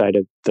thing we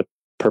decided the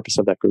purpose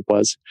of that group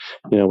was?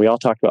 We all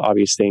talked about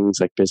obvious things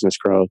like business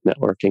growth,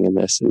 networking, and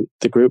this. And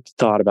the group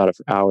thought about it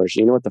for hours.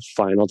 You know what the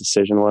final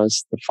decision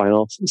was? The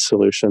final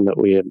solution that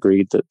we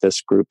agreed that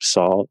this group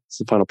solved,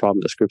 the final problem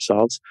this group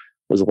solves,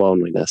 was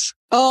loneliness.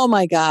 Oh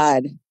my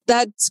God.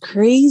 That's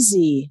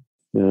crazy.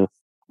 Yeah.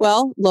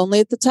 Well,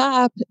 lonely at the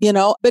top,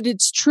 but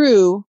it's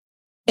true.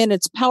 And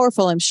it's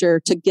powerful, I'm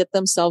sure, to get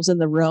themselves in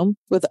the room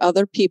with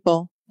other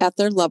people at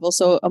their level.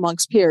 So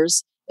amongst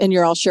peers, and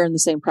you're all sharing the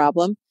same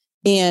problem.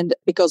 And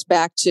it goes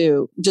back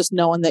to just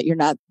knowing that you're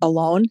not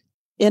alone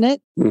in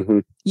it. Mm-hmm.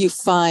 You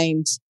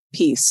find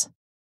peace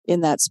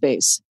in that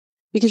space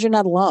because you're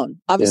not alone.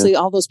 Obviously,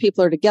 all those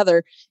people are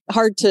together.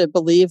 Hard to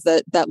believe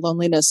that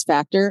loneliness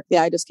factor.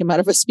 Yeah, I just came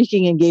out of a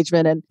speaking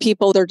engagement and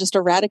people, they're just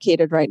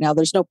eradicated right now.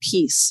 There's no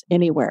peace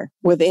anywhere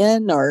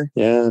within or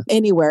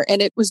anywhere.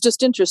 And it was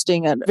just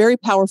interesting, a very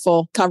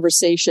powerful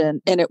conversation.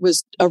 And it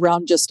was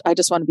around I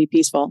just want to be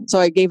peaceful.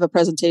 So I gave a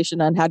presentation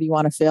on how do you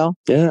want to feel?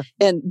 Yeah.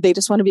 And they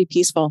just want to be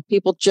peaceful.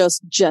 People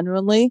just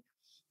genuinely,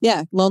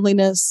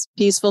 loneliness,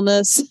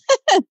 peacefulness.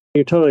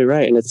 You're totally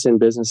right. And it's in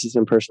business, it's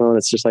in personal. And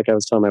it's just like I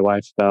was telling my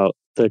wife about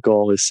the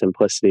goal is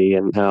simplicity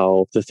and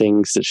how the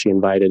things that she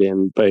invited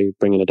in by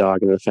bringing a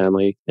dog into the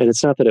family. And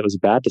it's not that it was a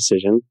bad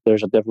decision.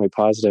 There's definitely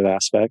positive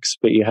aspects,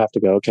 but you have to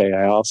go, okay,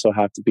 I also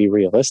have to be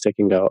realistic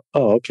and go,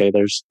 oh, okay,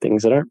 there's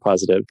things that aren't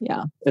positive.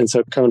 Yeah. And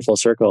so coming full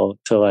circle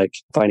to like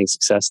finding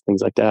success,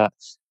 things like that.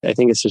 I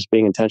think it's just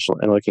being intentional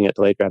and looking at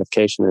delayed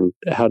gratification and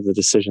how the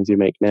decisions you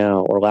make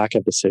now or lack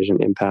of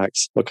decision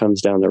impacts what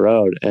comes down the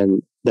road.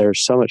 And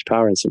there's so much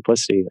power in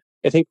simplicity.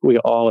 I think we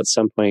all at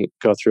some point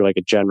go through like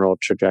a general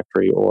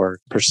trajectory or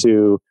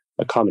pursue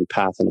a common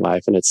path in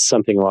life. And it's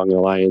something along the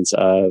lines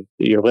of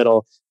you're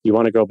little, you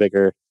want to grow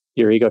bigger,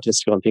 you're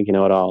egotistical and think you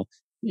know it all.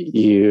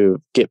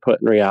 You get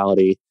put in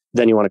reality,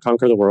 then you want to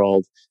conquer the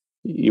world,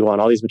 you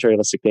want all these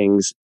materialistic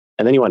things,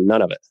 and then you want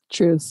none of it.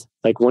 Truth.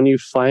 Like when you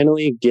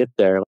finally get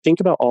there, think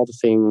about all the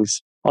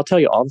things. I'll tell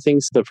you, all the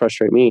things that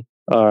frustrate me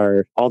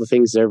are all the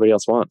things that everybody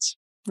else wants.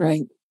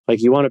 Right.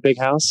 Like you want a big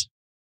house?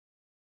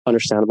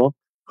 Understandable.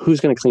 Who's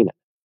going to clean it?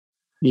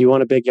 You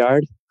want a big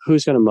yard?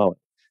 Who's going to mow it?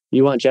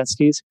 You want jet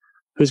skis?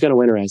 Who's going to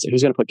winterize it?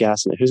 Who's going to put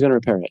gas in it? Who's going to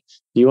repair it?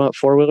 You want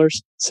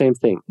four-wheelers? Same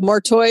thing.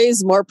 More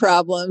toys, more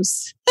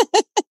problems.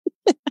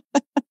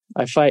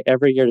 I fight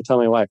every year to tell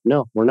my wife,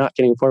 no, we're not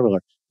getting a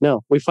four-wheeler.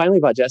 No, we finally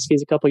bought jet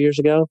skis a couple of years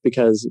ago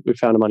because we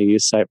found them on a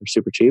used site for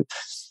super cheap.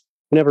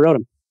 We never rode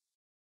them.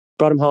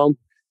 Brought them home,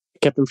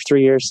 kept them for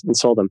 3 years and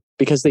sold them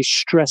because they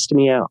stressed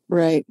me out.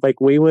 Right.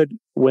 Like we would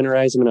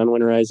winterize them and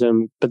unwinterize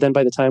them. But then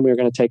by the time we were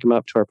going to take them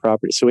up to our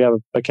property, so we have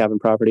a cabin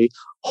property,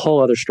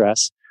 whole other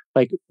stress.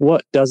 Like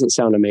what doesn't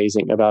sound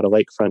amazing about a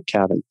lakefront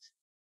cabin?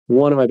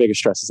 One of my biggest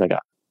stresses I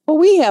got. Well,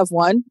 we have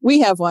one.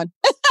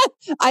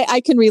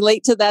 I can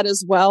relate to that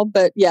as well.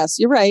 But yes,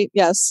 you're right.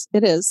 Yes,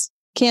 it is.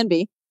 Can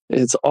be.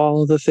 It's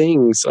all the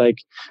things like,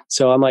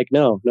 so I'm like,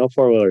 no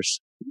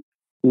four-wheelers.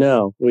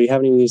 No, we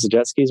haven't even used the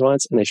jet skis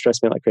once and they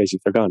stress me out like crazy.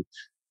 They're gone.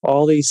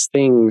 All these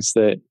things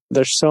that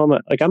there's so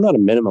much, like I'm not a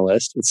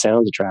minimalist. It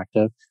sounds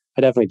attractive.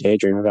 I definitely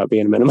daydream about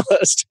being a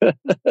minimalist.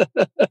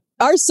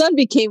 Our son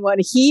became one.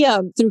 He,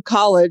 through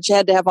college,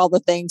 had to have all the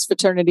things,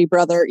 fraternity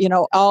brother,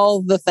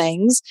 all the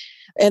things.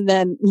 And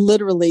then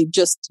literally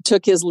just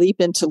took his leap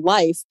into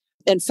life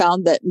and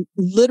found that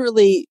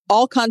literally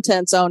all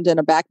contents owned in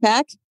a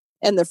backpack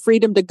and the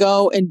freedom to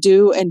go and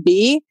do and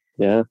be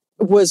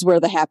was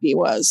where the happy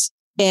was.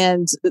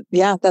 And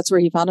that's where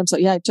he found himself.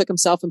 He took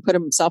himself and put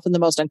himself in the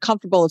most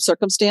uncomfortable of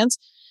circumstance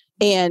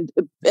and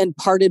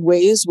parted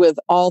ways with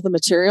all the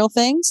material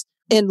things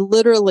and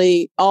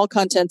literally all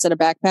contents in a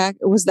backpack.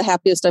 It was the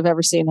happiest I've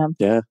ever seen him.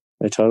 Yeah,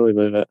 I totally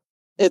believe it.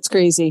 It's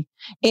crazy.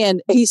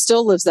 And he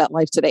still lives that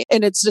life today.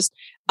 And it's just,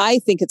 I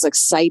think it's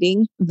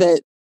exciting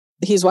that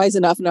he's wise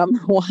enough, number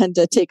one,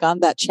 to take on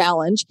that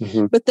challenge,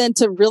 but then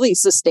to really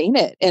sustain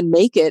it and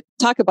make it.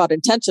 Talk about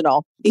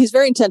intentional. He's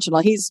very intentional.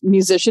 He's a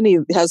musician. He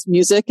has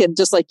music and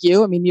just like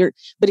you,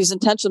 but he's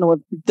intentional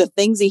with the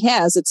things he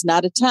has. It's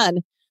not a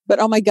ton, but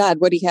oh my God,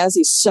 what he has,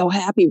 he's so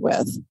happy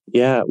with.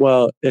 Yeah.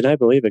 Well, and I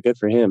believe it. Good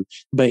for him.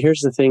 But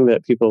here's the thing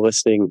that people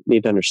listening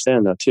need to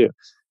understand though, too.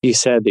 You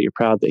said that you're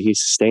proud that he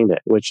sustained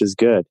it, which is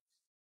good.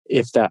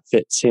 if that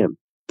fits him.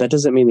 That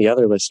doesn't mean the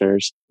other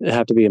listeners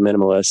have to be a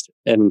minimalist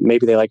and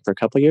maybe they like it for a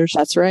couple of years.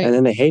 That's right. And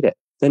then they hate it.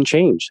 Then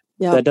change.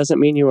 Yeah. That doesn't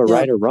mean you were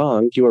right or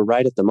wrong. You were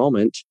right at the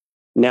moment.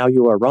 Now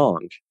you are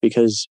wrong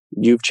because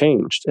you've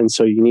changed. And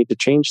so you need to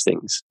change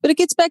things. But it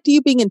gets back to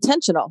you being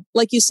intentional.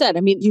 Like you said,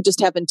 I mean, you just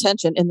have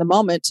intention in the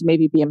moment to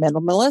maybe be a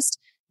minimalist.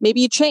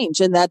 Maybe you change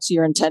and that's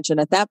your intention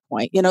at that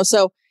point,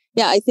 So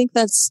yeah, I think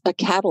that's a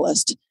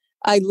catalyst.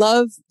 I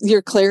love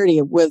your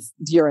clarity with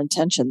your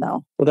intention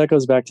though. Well, that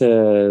goes back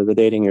to the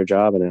dating your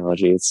job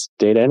analogy. It's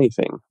date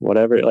anything,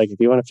 whatever. Like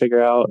if you want to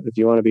figure out if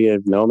you want to be a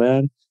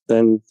nomad,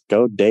 then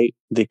go date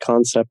the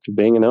concept of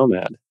being a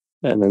nomad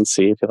and then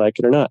see if you like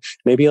it or not.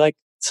 Maybe you like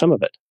some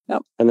of it.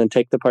 Yep. And then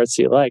take the parts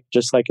that you like,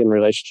 just like in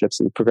relationships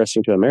and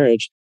progressing to a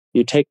marriage.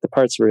 You take the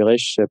parts of a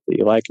relationship that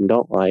you like and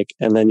don't like,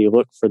 and then you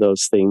look for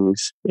those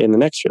things in the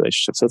next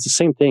relationship. So it's the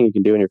same thing you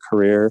can do in your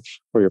career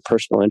or your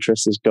personal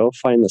interests is go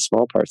find the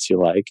small parts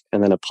you like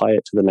and then apply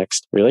it to the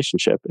next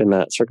relationship in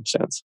that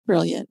circumstance.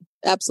 Brilliant.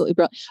 Absolutely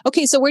brilliant.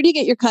 Okay. So where do you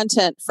get your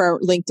content for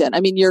LinkedIn?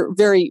 I mean, you're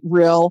very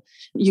real.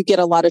 You get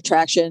a lot of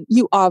traction.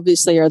 You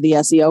obviously are the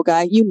SEO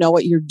guy. You know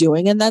what you're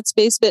doing in that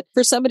space. But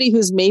for somebody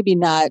who's maybe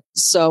not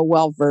so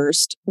well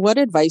versed, what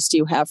advice do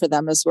you have for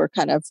them as we're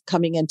kind of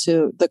coming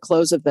into the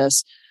close of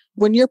this?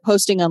 When you're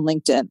posting on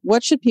LinkedIn,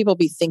 what should people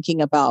be thinking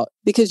about?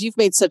 Because you've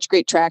made such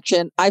great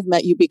traction. I've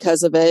met you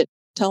because of it.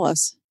 Tell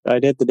us. I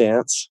did the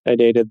dance. I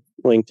dated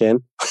LinkedIn.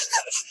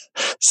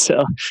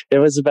 So it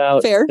was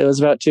about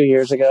 2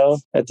 years ago.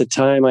 At the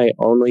time, I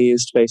only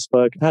used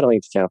Facebook. I had a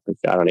LinkedIn account for,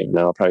 I don't even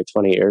know, probably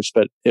 20 years,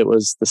 but it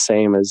was the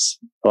same as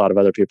a lot of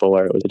other people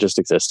where it just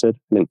existed.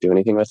 I didn't do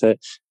anything with it.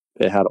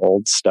 It had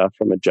old stuff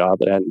from a job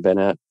that I hadn't been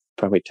at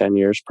probably 10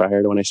 years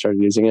prior to when I started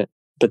using it.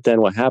 But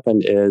then what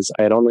happened is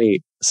I had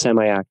only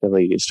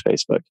semi-actively used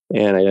Facebook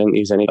and I didn't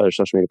use any other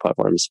social media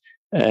platforms.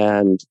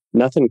 And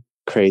nothing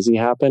crazy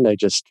happened. I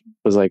just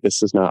was like,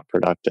 this is not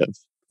productive.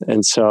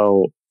 And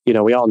so,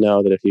 we all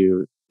know that if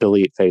you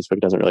delete Facebook,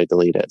 it doesn't really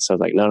delete it. So I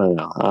was like, no,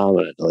 I'm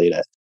going to delete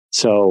it.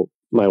 So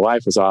my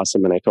wife was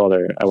awesome. And I told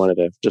her I wanted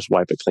to just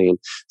wipe it clean.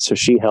 So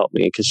she helped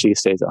me because she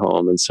stays at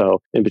home. And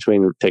so in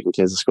between taking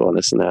kids to school and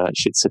this and that,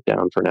 she'd sit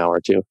down for an hour or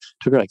two. It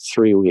took her like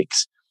 3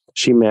 weeks.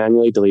 She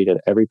manually deleted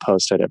every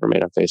post I'd ever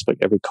made on Facebook,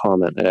 every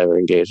comment I'd ever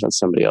engaged on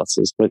somebody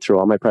else's, went through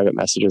all my private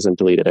messages and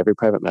deleted every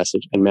private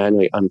message and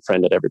manually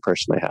unfriended every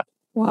person I had.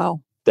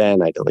 Wow.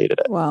 Then I deleted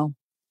it. Wow.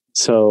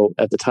 So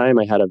at the time,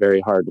 I had a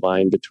very hard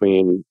line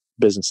between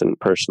business and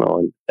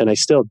personal, and I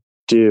still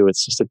do.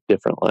 It's just a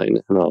different line,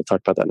 and I'll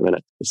talk about that in a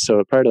minute.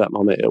 So prior to that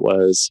moment, it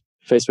was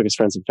Facebook is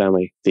friends and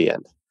family, the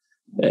end.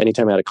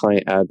 Anytime I had a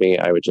client add me,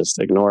 I would just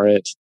ignore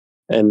it.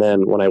 And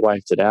then when I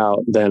wiped it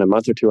out, then a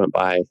month or two went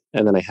by,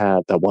 and then I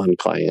had that one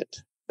client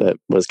that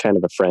was kind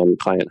of a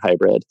friend-client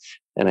hybrid,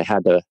 and I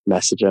had to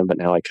message him, but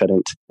now I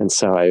couldn't. And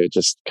so I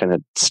just kind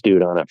of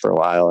stewed on it for a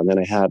while, and then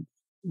I had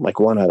like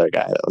one other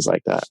guy that was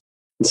like that.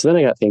 And so then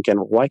I got thinking,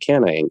 why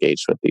can't I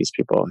engage with these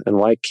people? And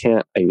why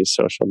can't I use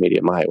social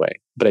media my way?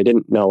 But I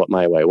didn't know what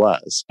my way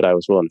was, but I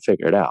was willing to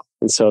figure it out.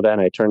 And so then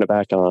I turned it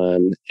back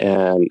on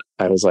and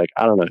I was like,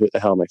 I don't know who the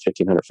hell my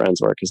 1,500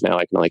 friends were because now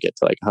I can only get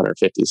to like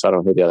 150. So I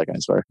don't know who the other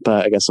guys were,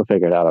 but I guess we'll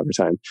figure it out over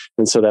time.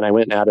 And so then I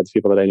went and added the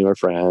people that I knew were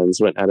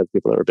friends, went and added the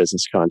people that were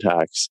business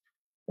contacts.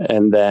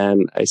 And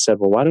then I said,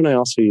 well, why don't I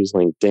also use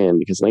LinkedIn?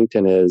 Because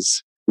LinkedIn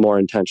is more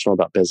intentional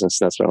about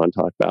business. And that's what I want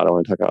to talk about. I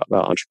want to talk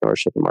about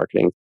entrepreneurship and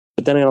marketing.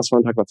 But then I also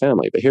want to talk about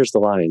family. But here's the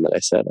line that I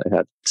said I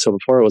had. So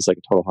before it was like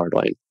a total hard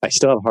line. I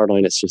still have a hard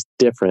line. It's just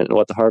different. And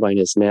what the hard line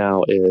is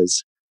now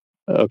is,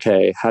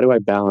 okay, how do I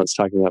balance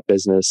talking about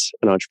business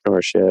and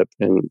entrepreneurship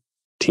and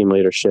team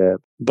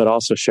leadership, but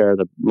also share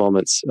the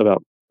moments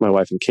about my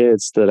wife and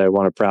kids that I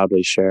want to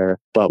proudly share,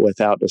 but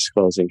without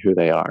disclosing who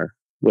they are,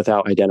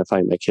 without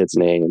identifying my kids'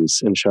 names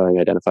and showing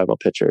identifiable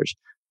pictures.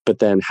 But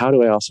then how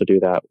do I also do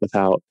that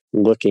without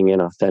looking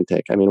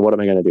inauthentic? I mean, what am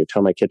I going to do?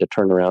 Tell my kid to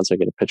turn around so I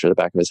get a picture of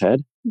the back of his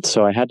head?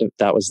 So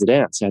that was the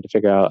dance. I had to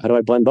figure out, how do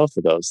I blend both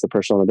of those, the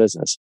personal and the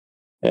business?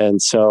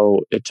 And so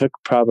it took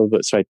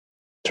so I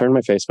turned my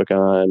Facebook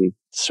on,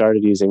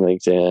 started using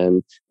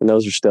LinkedIn, and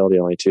those are still the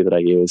only two that I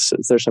use.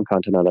 There's some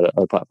content on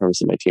other platforms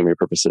that my team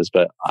repurposes,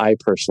 but I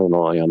personally am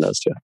only on those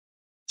two.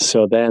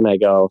 So then I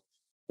go,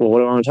 well, what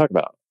do I want to talk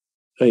about?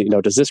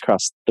 Does this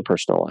cross the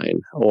personal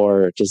line,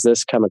 or does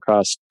this come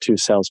across too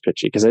sales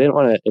pitchy? Because I didn't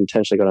want to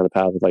intentionally go down the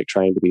path of like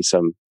trying to be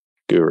some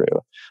guru.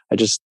 I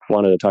just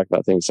wanted to talk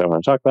about things I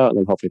want to talk about, and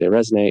then hopefully they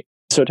resonate.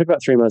 So it took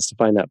about 3 months to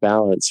find that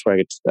balance where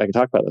I could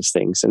talk about those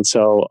things. And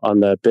so on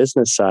the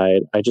business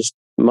side,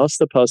 most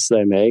of the posts that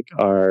I make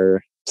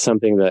are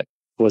something that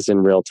was in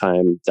real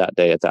time that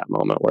day at that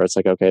moment, where it's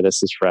like, okay,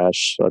 this is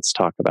fresh. Let's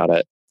talk about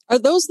it. Are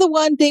those the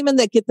one, Damon,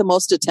 that get the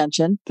most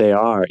attention? They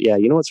are. Yeah.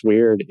 You know what's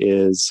weird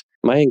is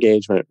my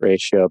engagement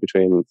ratio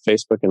between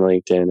Facebook and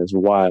LinkedIn is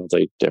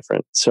wildly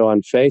different. So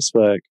on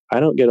Facebook, I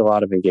don't get a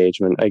lot of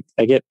engagement.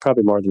 I get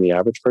probably more than the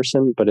average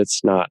person, but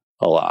it's not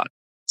a lot.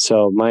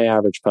 So my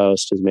average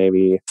post is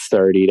maybe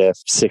 30 to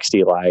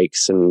 60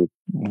 likes and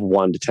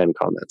 1 to 10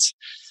 comments.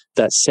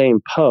 That same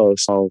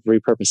post I'll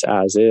repurpose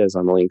as is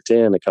on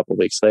LinkedIn a couple of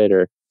weeks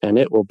later, and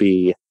it will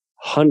be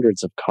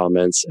hundreds of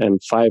comments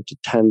and 5 to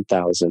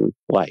 10,000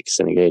 likes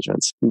and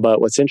engagements. But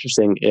what's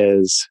interesting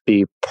is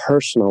the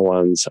personal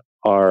ones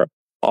are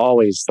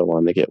always the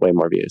one that get way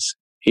more views,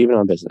 even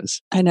on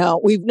business. I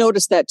know. We've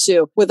noticed that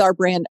too with our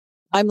brand.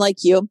 I'm like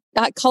you.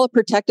 I call it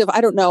protective.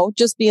 I don't know.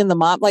 Just being the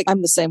mom. Like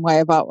I'm the same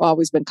way. I've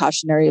always been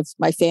cautionary of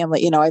my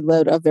family. I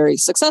lived a very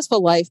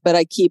successful life, but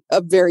I keep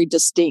a very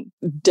distinct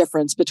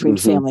difference between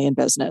family and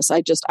business.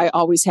 I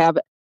always have.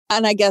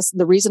 And I guess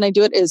the reason I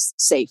do it is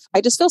safe. I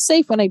just feel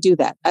safe when I do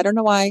that. I don't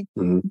know why,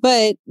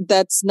 but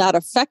that's not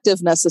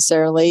effective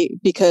necessarily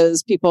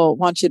because people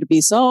want you to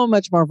be so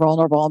much more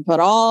vulnerable and put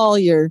all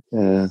your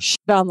shit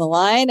on the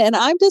line. And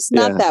I'm just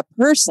not that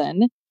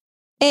person.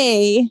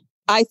 I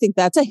think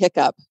that's a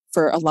hiccup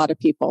for a lot of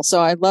people.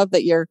 So I love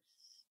that you're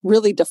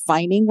really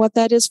defining what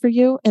that is for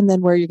you and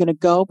then where you're going to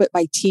go. But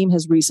my team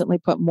has recently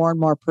put more and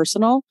more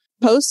personal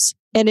posts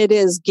and it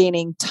is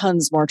gaining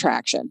tons more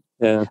traction.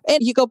 Yeah. And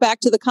you go back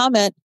to the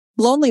comment,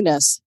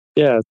 loneliness.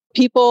 Yeah.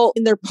 People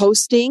in their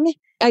posting,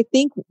 I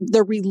think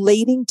they're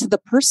relating to the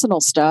personal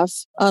stuff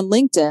on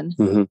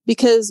LinkedIn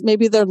because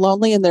maybe they're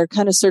lonely and they're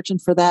kind of searching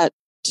for that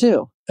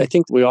too. I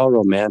think we all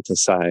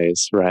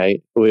romanticize,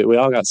 right? We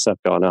all got stuff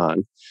going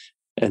on.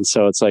 And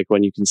so it's like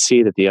when you can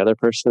see that the other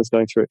person is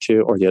going through it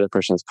too, or the other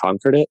person has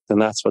conquered it, then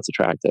that's what's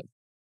attractive.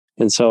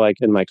 And so like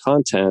in my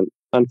content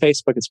on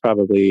Facebook, it's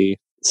probably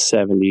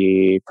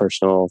 70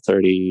 personal,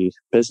 30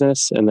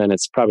 business. And then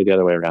it's probably the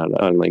other way around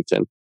on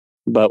LinkedIn.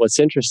 But what's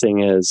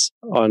interesting is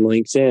on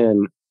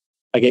LinkedIn,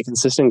 I get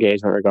consistent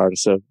engagement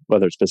regardless of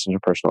whether it's business or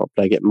personal,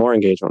 but I get more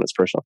engagement when it's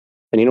personal.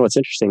 And what's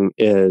interesting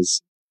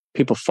is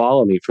people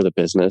follow me for the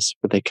business,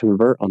 but they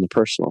convert on the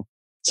personal.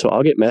 So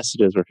I'll get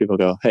messages where people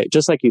go, hey,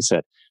 just like you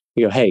said,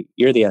 you go, hey,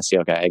 you're the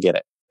SEO guy. I get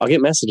it. I'll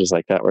get messages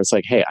like that where it's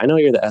like, hey, I know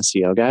you're the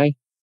SEO guy,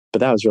 but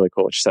that was really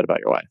cool what you said about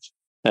your wife.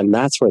 And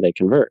that's where they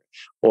convert.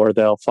 Or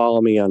they'll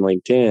follow me on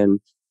LinkedIn.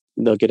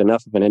 They'll get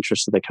enough of an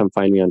interest that they come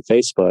find me on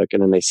Facebook.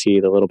 And then they see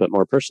the little bit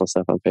more personal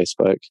stuff on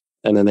Facebook.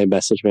 And then they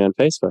message me on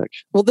Facebook.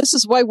 Well, this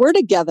is why we're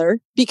together,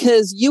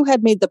 because you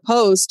had made the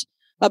post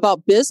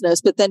about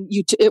business, but then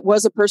it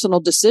was a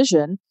personal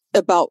decision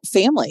about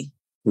family.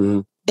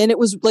 And it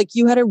was like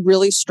you had a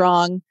really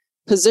strong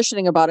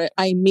positioning about it.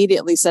 I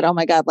immediately said, oh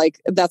my God, like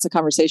that's a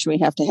conversation we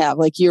have to have.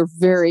 Like you're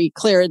very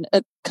clear and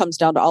it comes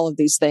down to all of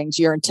these things,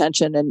 your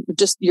intention and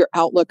just your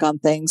outlook on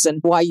things and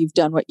why you've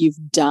done what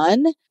you've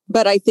done.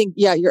 But I think,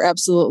 yeah, you're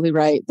absolutely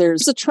right.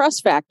 There's a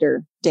trust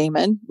factor,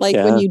 Damon. Like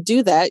when you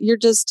do that,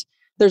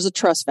 there's a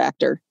trust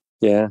factor.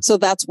 Yeah. So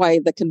that's why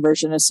the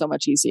conversion is so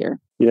much easier.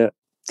 Yeah.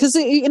 Because,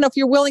 if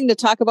you're willing to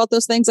talk about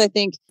those things, I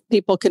think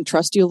people can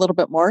trust you a little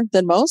bit more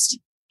than most.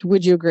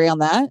 Would you agree on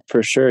that?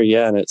 For sure.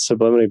 Yeah. And it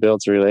subliminally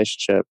builds a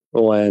relationship.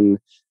 When,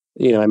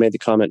 I made the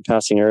comment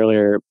passing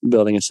earlier,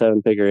 building a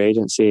 7-figure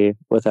agency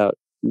without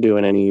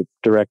doing any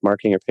direct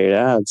marketing or paid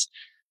ads.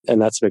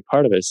 And that's a big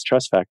part of it. It's the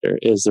trust factor,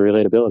 is the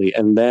relatability.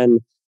 And then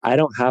I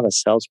don't have a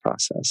sales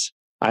process.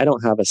 I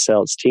don't have a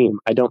sales team.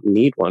 I don't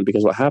need one,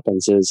 because what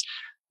happens is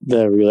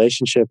the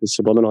relationship is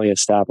subliminally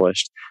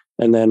established.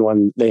 And then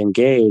when they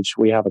engage,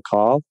 we have a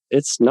call.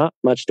 It's not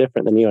much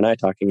different than you and I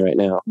talking right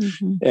now.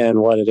 And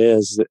what it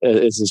is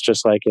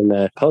just like in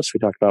the post we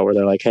talked about where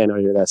they're like, hey, I know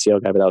you're the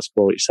SEO guy, but that was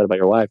cool what you said about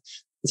your wife.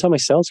 That's how my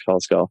sales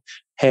calls go.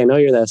 Hey, I know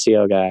you're the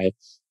SEO guy,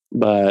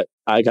 but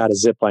I got a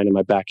zip line in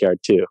my backyard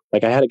too.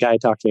 Like I had a guy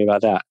talk to me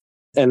about that.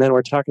 And then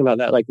we're talking about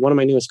that. Like one of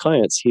my newest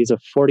clients, he's a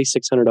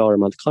 $4,600 a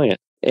month client.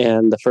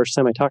 And the first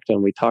time I talked to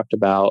him, we talked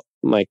about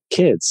my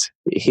kids.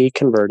 He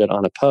converted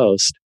on a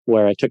post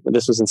where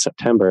this was in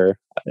September.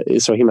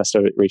 So he must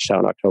have reached out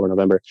in October,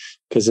 November,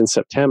 because in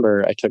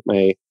September, I took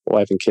my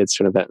wife and kids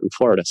to an event in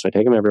Florida. So I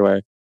take them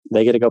everywhere.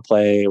 They get to go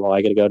play while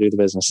I get to go do the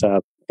business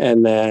stuff.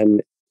 And then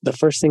the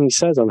first thing he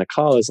says on the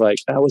call is like,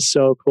 that was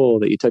so cool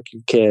that you took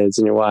your kids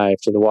and your wife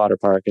to the water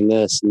park and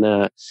this and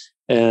that.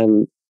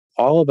 And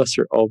all of us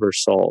are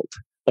oversold.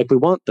 Like we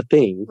want the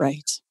thing.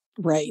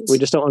 Right. We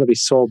just don't want to be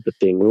sold the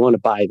thing. We want to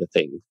buy the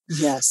thing.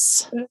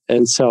 Yes.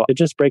 And so it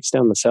just breaks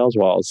down the sales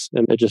walls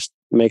and it just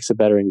makes a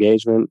better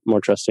engagement, more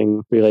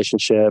trusting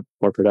relationship,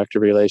 more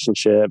productive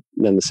relationship.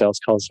 Then the sales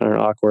calls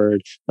aren't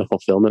awkward. The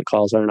fulfillment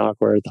calls aren't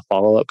awkward. The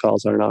follow-up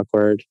calls aren't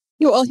awkward.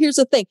 Well, here's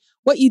the thing.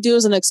 What you do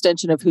is an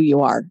extension of who you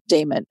are,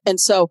 Damon.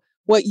 And so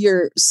what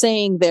you're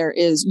saying there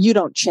is you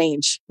don't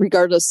change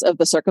regardless of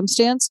the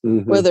circumstance,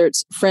 whether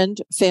it's friend,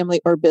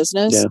 family, or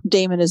business. Yeah.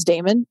 Damon is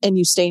Damon and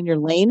you stay in your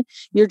lane.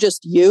 You're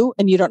just you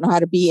and you don't know how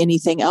to be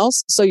anything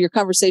else. So your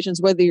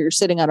conversations, whether you're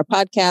sitting on a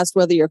podcast,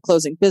 whether you're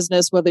closing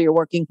business, whether you're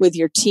working with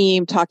your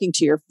team, talking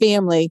to your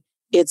family,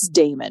 it's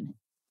Damon.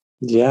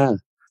 Yeah.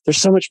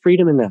 There's so much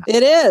freedom in that.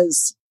 It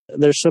is.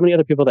 There's so many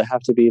other people that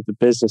have to be the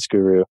business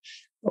guru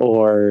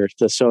or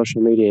the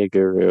social media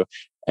guru.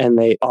 And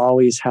they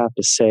always have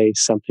to say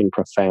something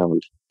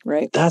profound.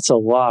 Right. That's a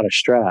lot of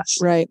stress.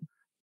 Right.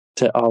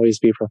 To always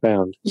be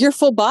profound. You're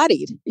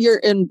full-bodied.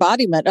 You're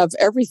embodiment of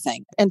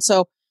everything. And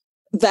so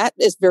that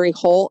is very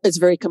whole. It's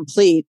very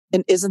complete.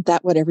 And isn't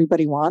that what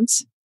everybody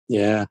wants?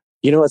 Yeah.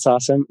 You know what's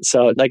awesome?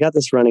 So I got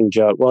this running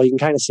joke. Well, you can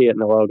kind of see it in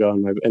the logo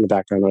in the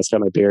background when it's got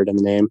my beard and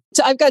the name.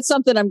 So I've got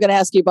something I'm going to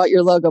ask you about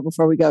your logo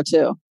before we go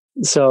too.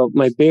 So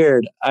my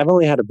beard, I've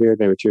only had a beard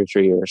maybe 2 or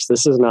 3 years.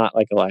 This is not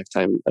like a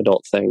lifetime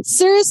adult thing.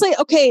 Seriously?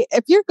 Okay.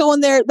 If you're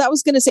going there, that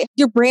was going to say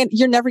your brand,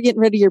 you're never getting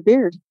rid of your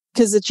beard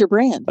because it's your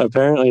brand.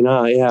 Apparently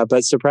not. Yeah.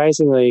 But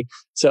surprisingly,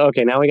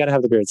 okay, now we got to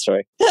have the beard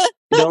story.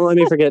 Don't let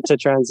me forget to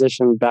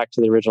transition back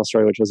to the original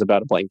story, which was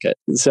about a blanket.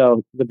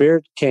 So the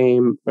beard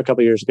came a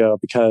couple years ago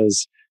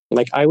because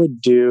I would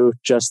do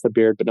just the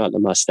beard, but not the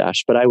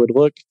mustache. But I would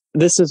look,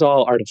 this is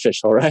all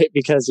artificial, right?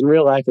 Because in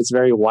real life, it's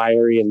very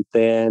wiry and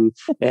thin,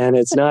 and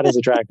it's not as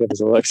attractive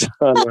as it looks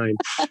online.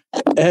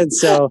 And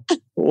so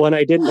when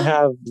I didn't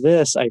have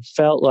this, I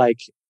felt,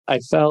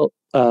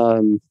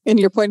 and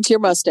you're pointing to your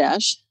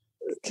mustache.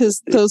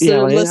 Because those that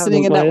are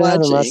listening and not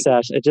watching.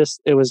 Mustache,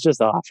 it was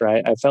just off,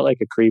 right? I felt like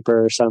a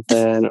creeper or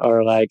something,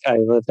 or like I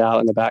lived out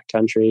in the back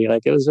country.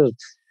 Like it was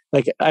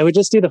just, I would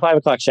just do the 5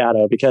 o'clock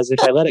shadow, because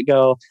if I let it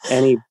go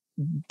any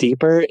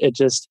deeper, it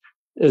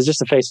was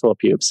just a face full of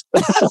pubes.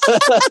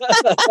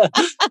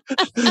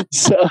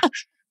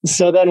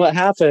 So then what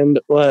happened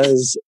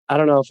was, I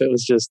don't know if it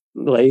was just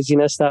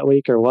laziness that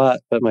week or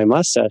what, but my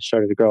mustache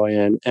started to grow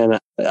in. And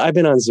I've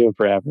been on Zoom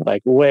forever,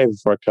 like way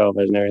before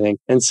COVID and everything.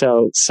 And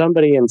so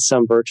somebody in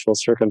some virtual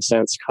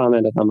circumstance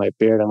commented on my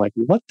beard. I'm like,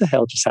 what the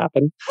hell just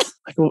happened?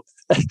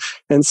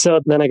 And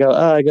so then I go,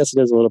 oh, I guess it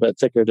is a little bit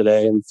thicker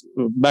today, and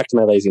back to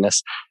my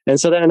laziness. And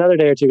so then another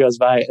day or two goes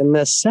by, and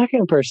the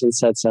second person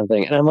said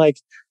something. And I'm like,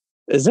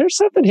 is there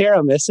something here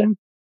I'm missing?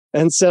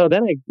 And so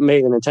then I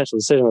made an intentional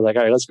decision. I was like,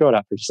 all right, let's grow it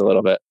out for just a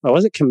little bit. I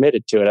wasn't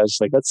committed to it. I was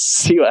just like, let's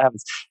see what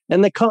happens.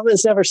 And the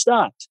comments never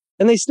stopped.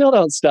 And they still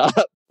don't stop.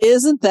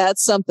 Isn't that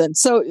something?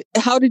 So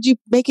how did you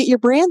make it your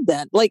brand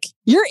then? Like,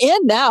 you're in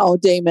now,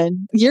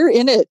 Damon. You're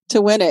in it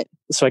to win it.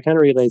 So I kind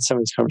of relayed some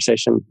of this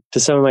conversation to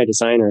some of my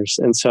designers.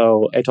 And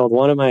so I told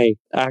one of my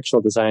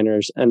actual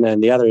designers, and then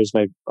the other is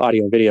my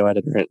audio video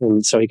editor.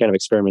 And so he kind of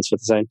experiments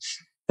with design.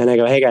 And I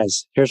go, hey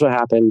guys, here's what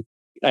happened.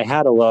 I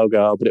had a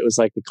logo, but it was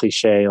like the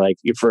cliche, like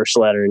your first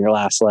letter and your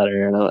last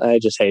letter. And I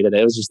just hated it.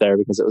 It was just there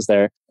because it was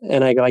there.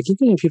 And I go, I keep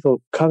getting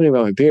people commenting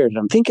about my beard. And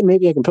I'm thinking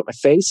maybe I can put my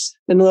face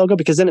in the logo,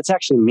 because then it's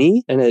actually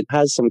me and it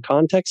has some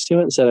context to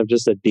it instead of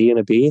just a D and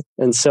a B.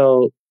 And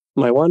so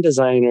my one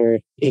designer,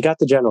 he got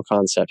the general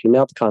concept. He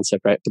nailed the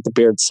concept, right? But the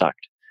beard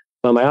sucked.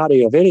 But my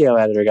audio video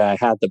editor guy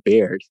had the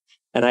beard.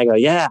 And I go,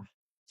 yeah,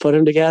 put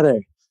them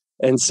together.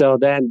 And so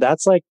then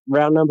that's like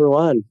round number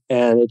 1.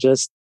 And it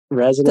just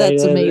resonated.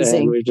 That's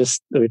amazing. And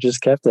we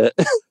just kept it.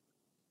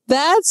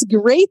 That's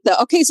great though.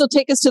 Okay, so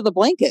take us to the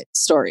blanket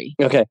story.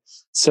 Okay.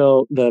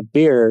 So the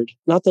beard,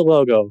 not the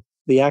logo,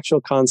 the actual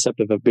concept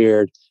of a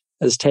beard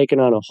has taken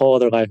on a whole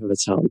other life of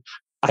its own.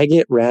 I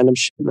get random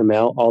shit in the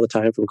mail all the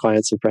time from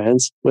clients and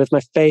friends with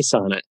my face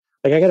on it.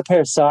 Like, I got a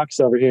pair of socks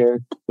over here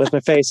with my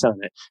face on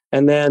it.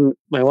 And then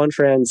my one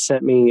friend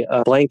sent me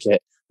a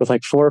blanket with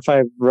like 4 or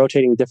 5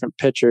 rotating different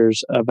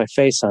pictures of my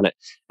face on it.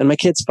 And my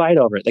kids fight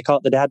over it. They call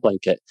it the dad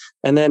blanket.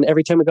 And then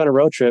every time we go on a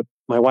road trip,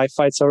 my wife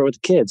fights over it with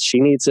the kids.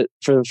 She needs it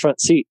for the front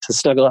seat to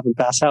snuggle up and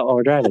pass out while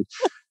we're driving.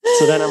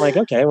 So then I'm like,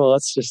 okay, well,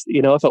 let's just,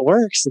 if it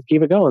works, let's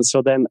keep it going.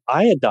 So then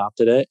I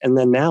adopted it. And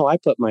then now I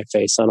put my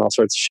face on all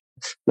sorts of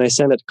shit and I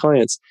send it to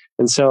clients.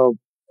 And so,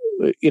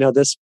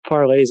 this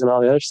parlays and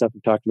all the other stuff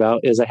we've talked about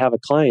is I have a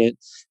client.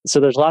 So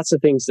there's lots of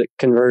things that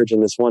converge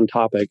in this one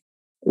topic,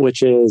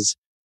 which is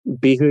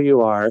be who you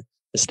are,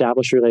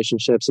 establish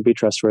relationships, and be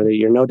trustworthy.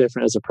 You're no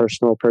different as a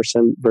personal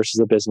person versus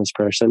a business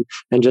person,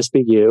 and just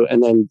be you.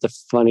 And then the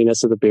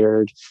funniness of the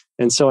beard.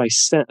 And so I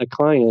sent a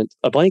client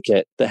a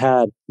blanket that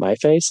had my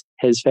face,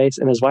 his face,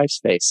 and his wife's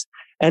face.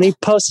 And he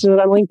posted it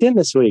on LinkedIn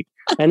this week.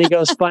 And he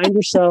goes, find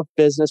yourself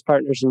business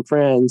partners and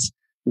friends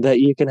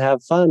that you can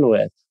have fun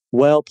with.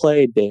 Well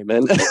played,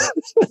 Damon.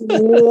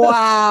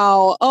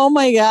 Wow. Oh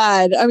my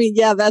God. I mean,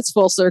 yeah, that's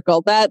full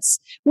circle. That's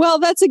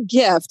a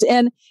gift.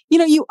 And,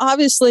 you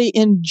obviously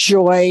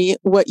enjoy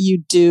what you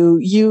do.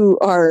 You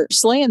are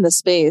slaying the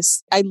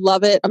space. I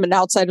love it. I'm an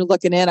outsider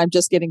looking in. I'm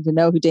just getting to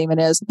know who Damon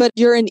is, but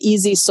you're an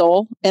easy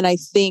soul. And I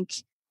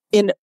think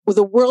in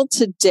the world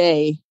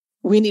today,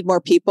 we need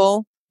more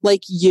people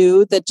like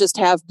you that just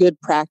have good,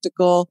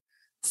 practical,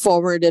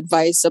 forward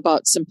advice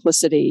about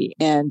simplicity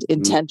and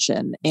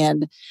intention.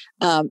 And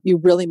you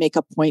really make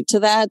a point to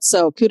that.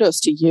 So kudos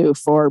to you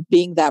for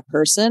being that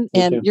person.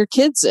 Thank and you. Your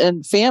kids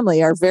and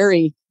family are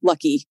very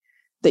lucky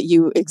that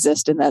you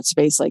exist in that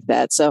space like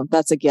that. So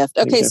that's a gift.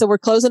 Okay. So we're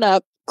closing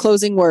up,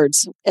 closing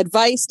words,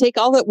 advice, take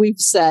all that we've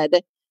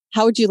said.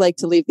 How would you like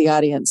to leave the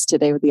audience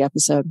today with the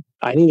episode?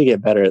 I need to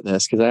get better at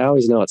this because I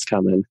always know it's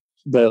coming.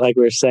 But like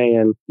we were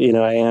saying,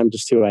 I am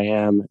just who I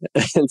am.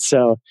 And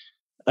so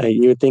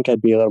you would think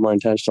I'd be a little more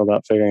intentional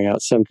about figuring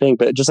out something.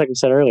 But just like I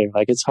said earlier,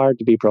 like it's hard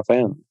to be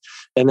profound.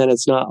 And then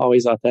it's not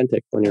always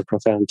authentic when you're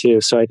profound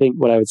too. So I think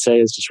what I would say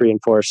is just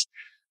reinforce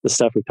the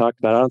stuff we talked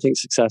about. I don't think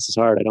success is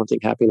hard. I don't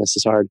think happiness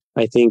is hard.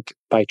 I think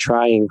by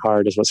trying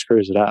hard is what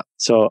screws it up.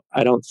 So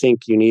I don't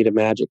think you need a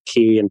magic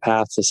key and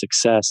path to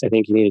success. I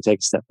think you need to take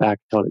a step back,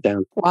 tone it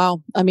down.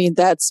 Wow. I mean,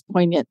 that's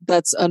poignant.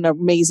 That's an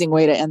amazing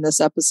way to end this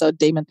episode,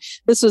 Damon.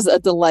 This was a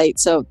delight.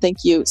 So thank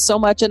you so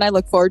much. And I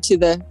look forward to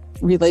the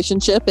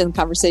relationship and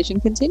conversation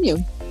continue.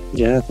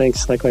 Yeah,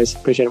 thanks. Likewise.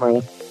 Appreciate it,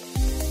 Marla.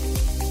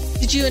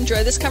 Did you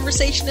enjoy this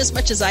conversation as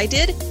much as I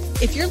did?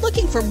 If you're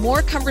looking for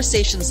more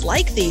conversations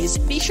like these,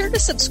 be sure to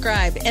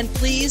subscribe and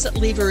please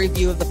leave a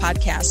review of the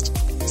podcast.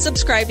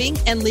 Subscribing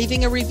and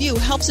leaving a review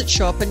helps it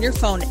show up on your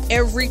phone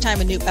every time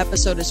a new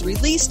episode is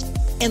released,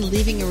 and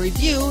leaving a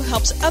review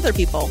helps other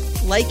people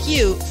like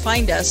you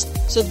find us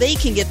so they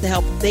can get the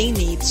help they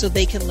need so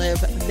they can live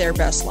their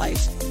best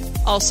life.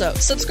 Also,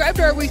 subscribe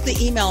to our weekly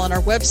email on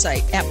our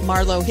website at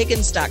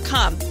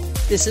marlohiggins.com.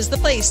 This is the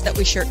place that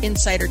we share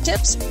insider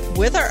tips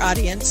with our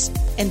audience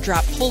and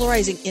drop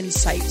polarizing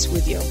insights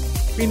with you.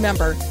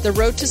 Remember, the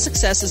road to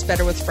success is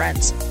better with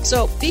friends.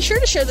 So be sure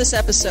to share this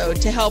episode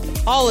to help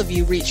all of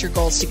you reach your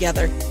goals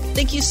together.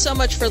 Thank you so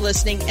much for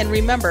listening. And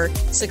remember,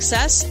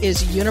 success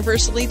is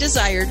universally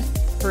desired,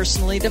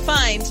 personally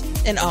defined,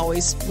 and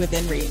always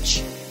within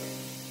reach.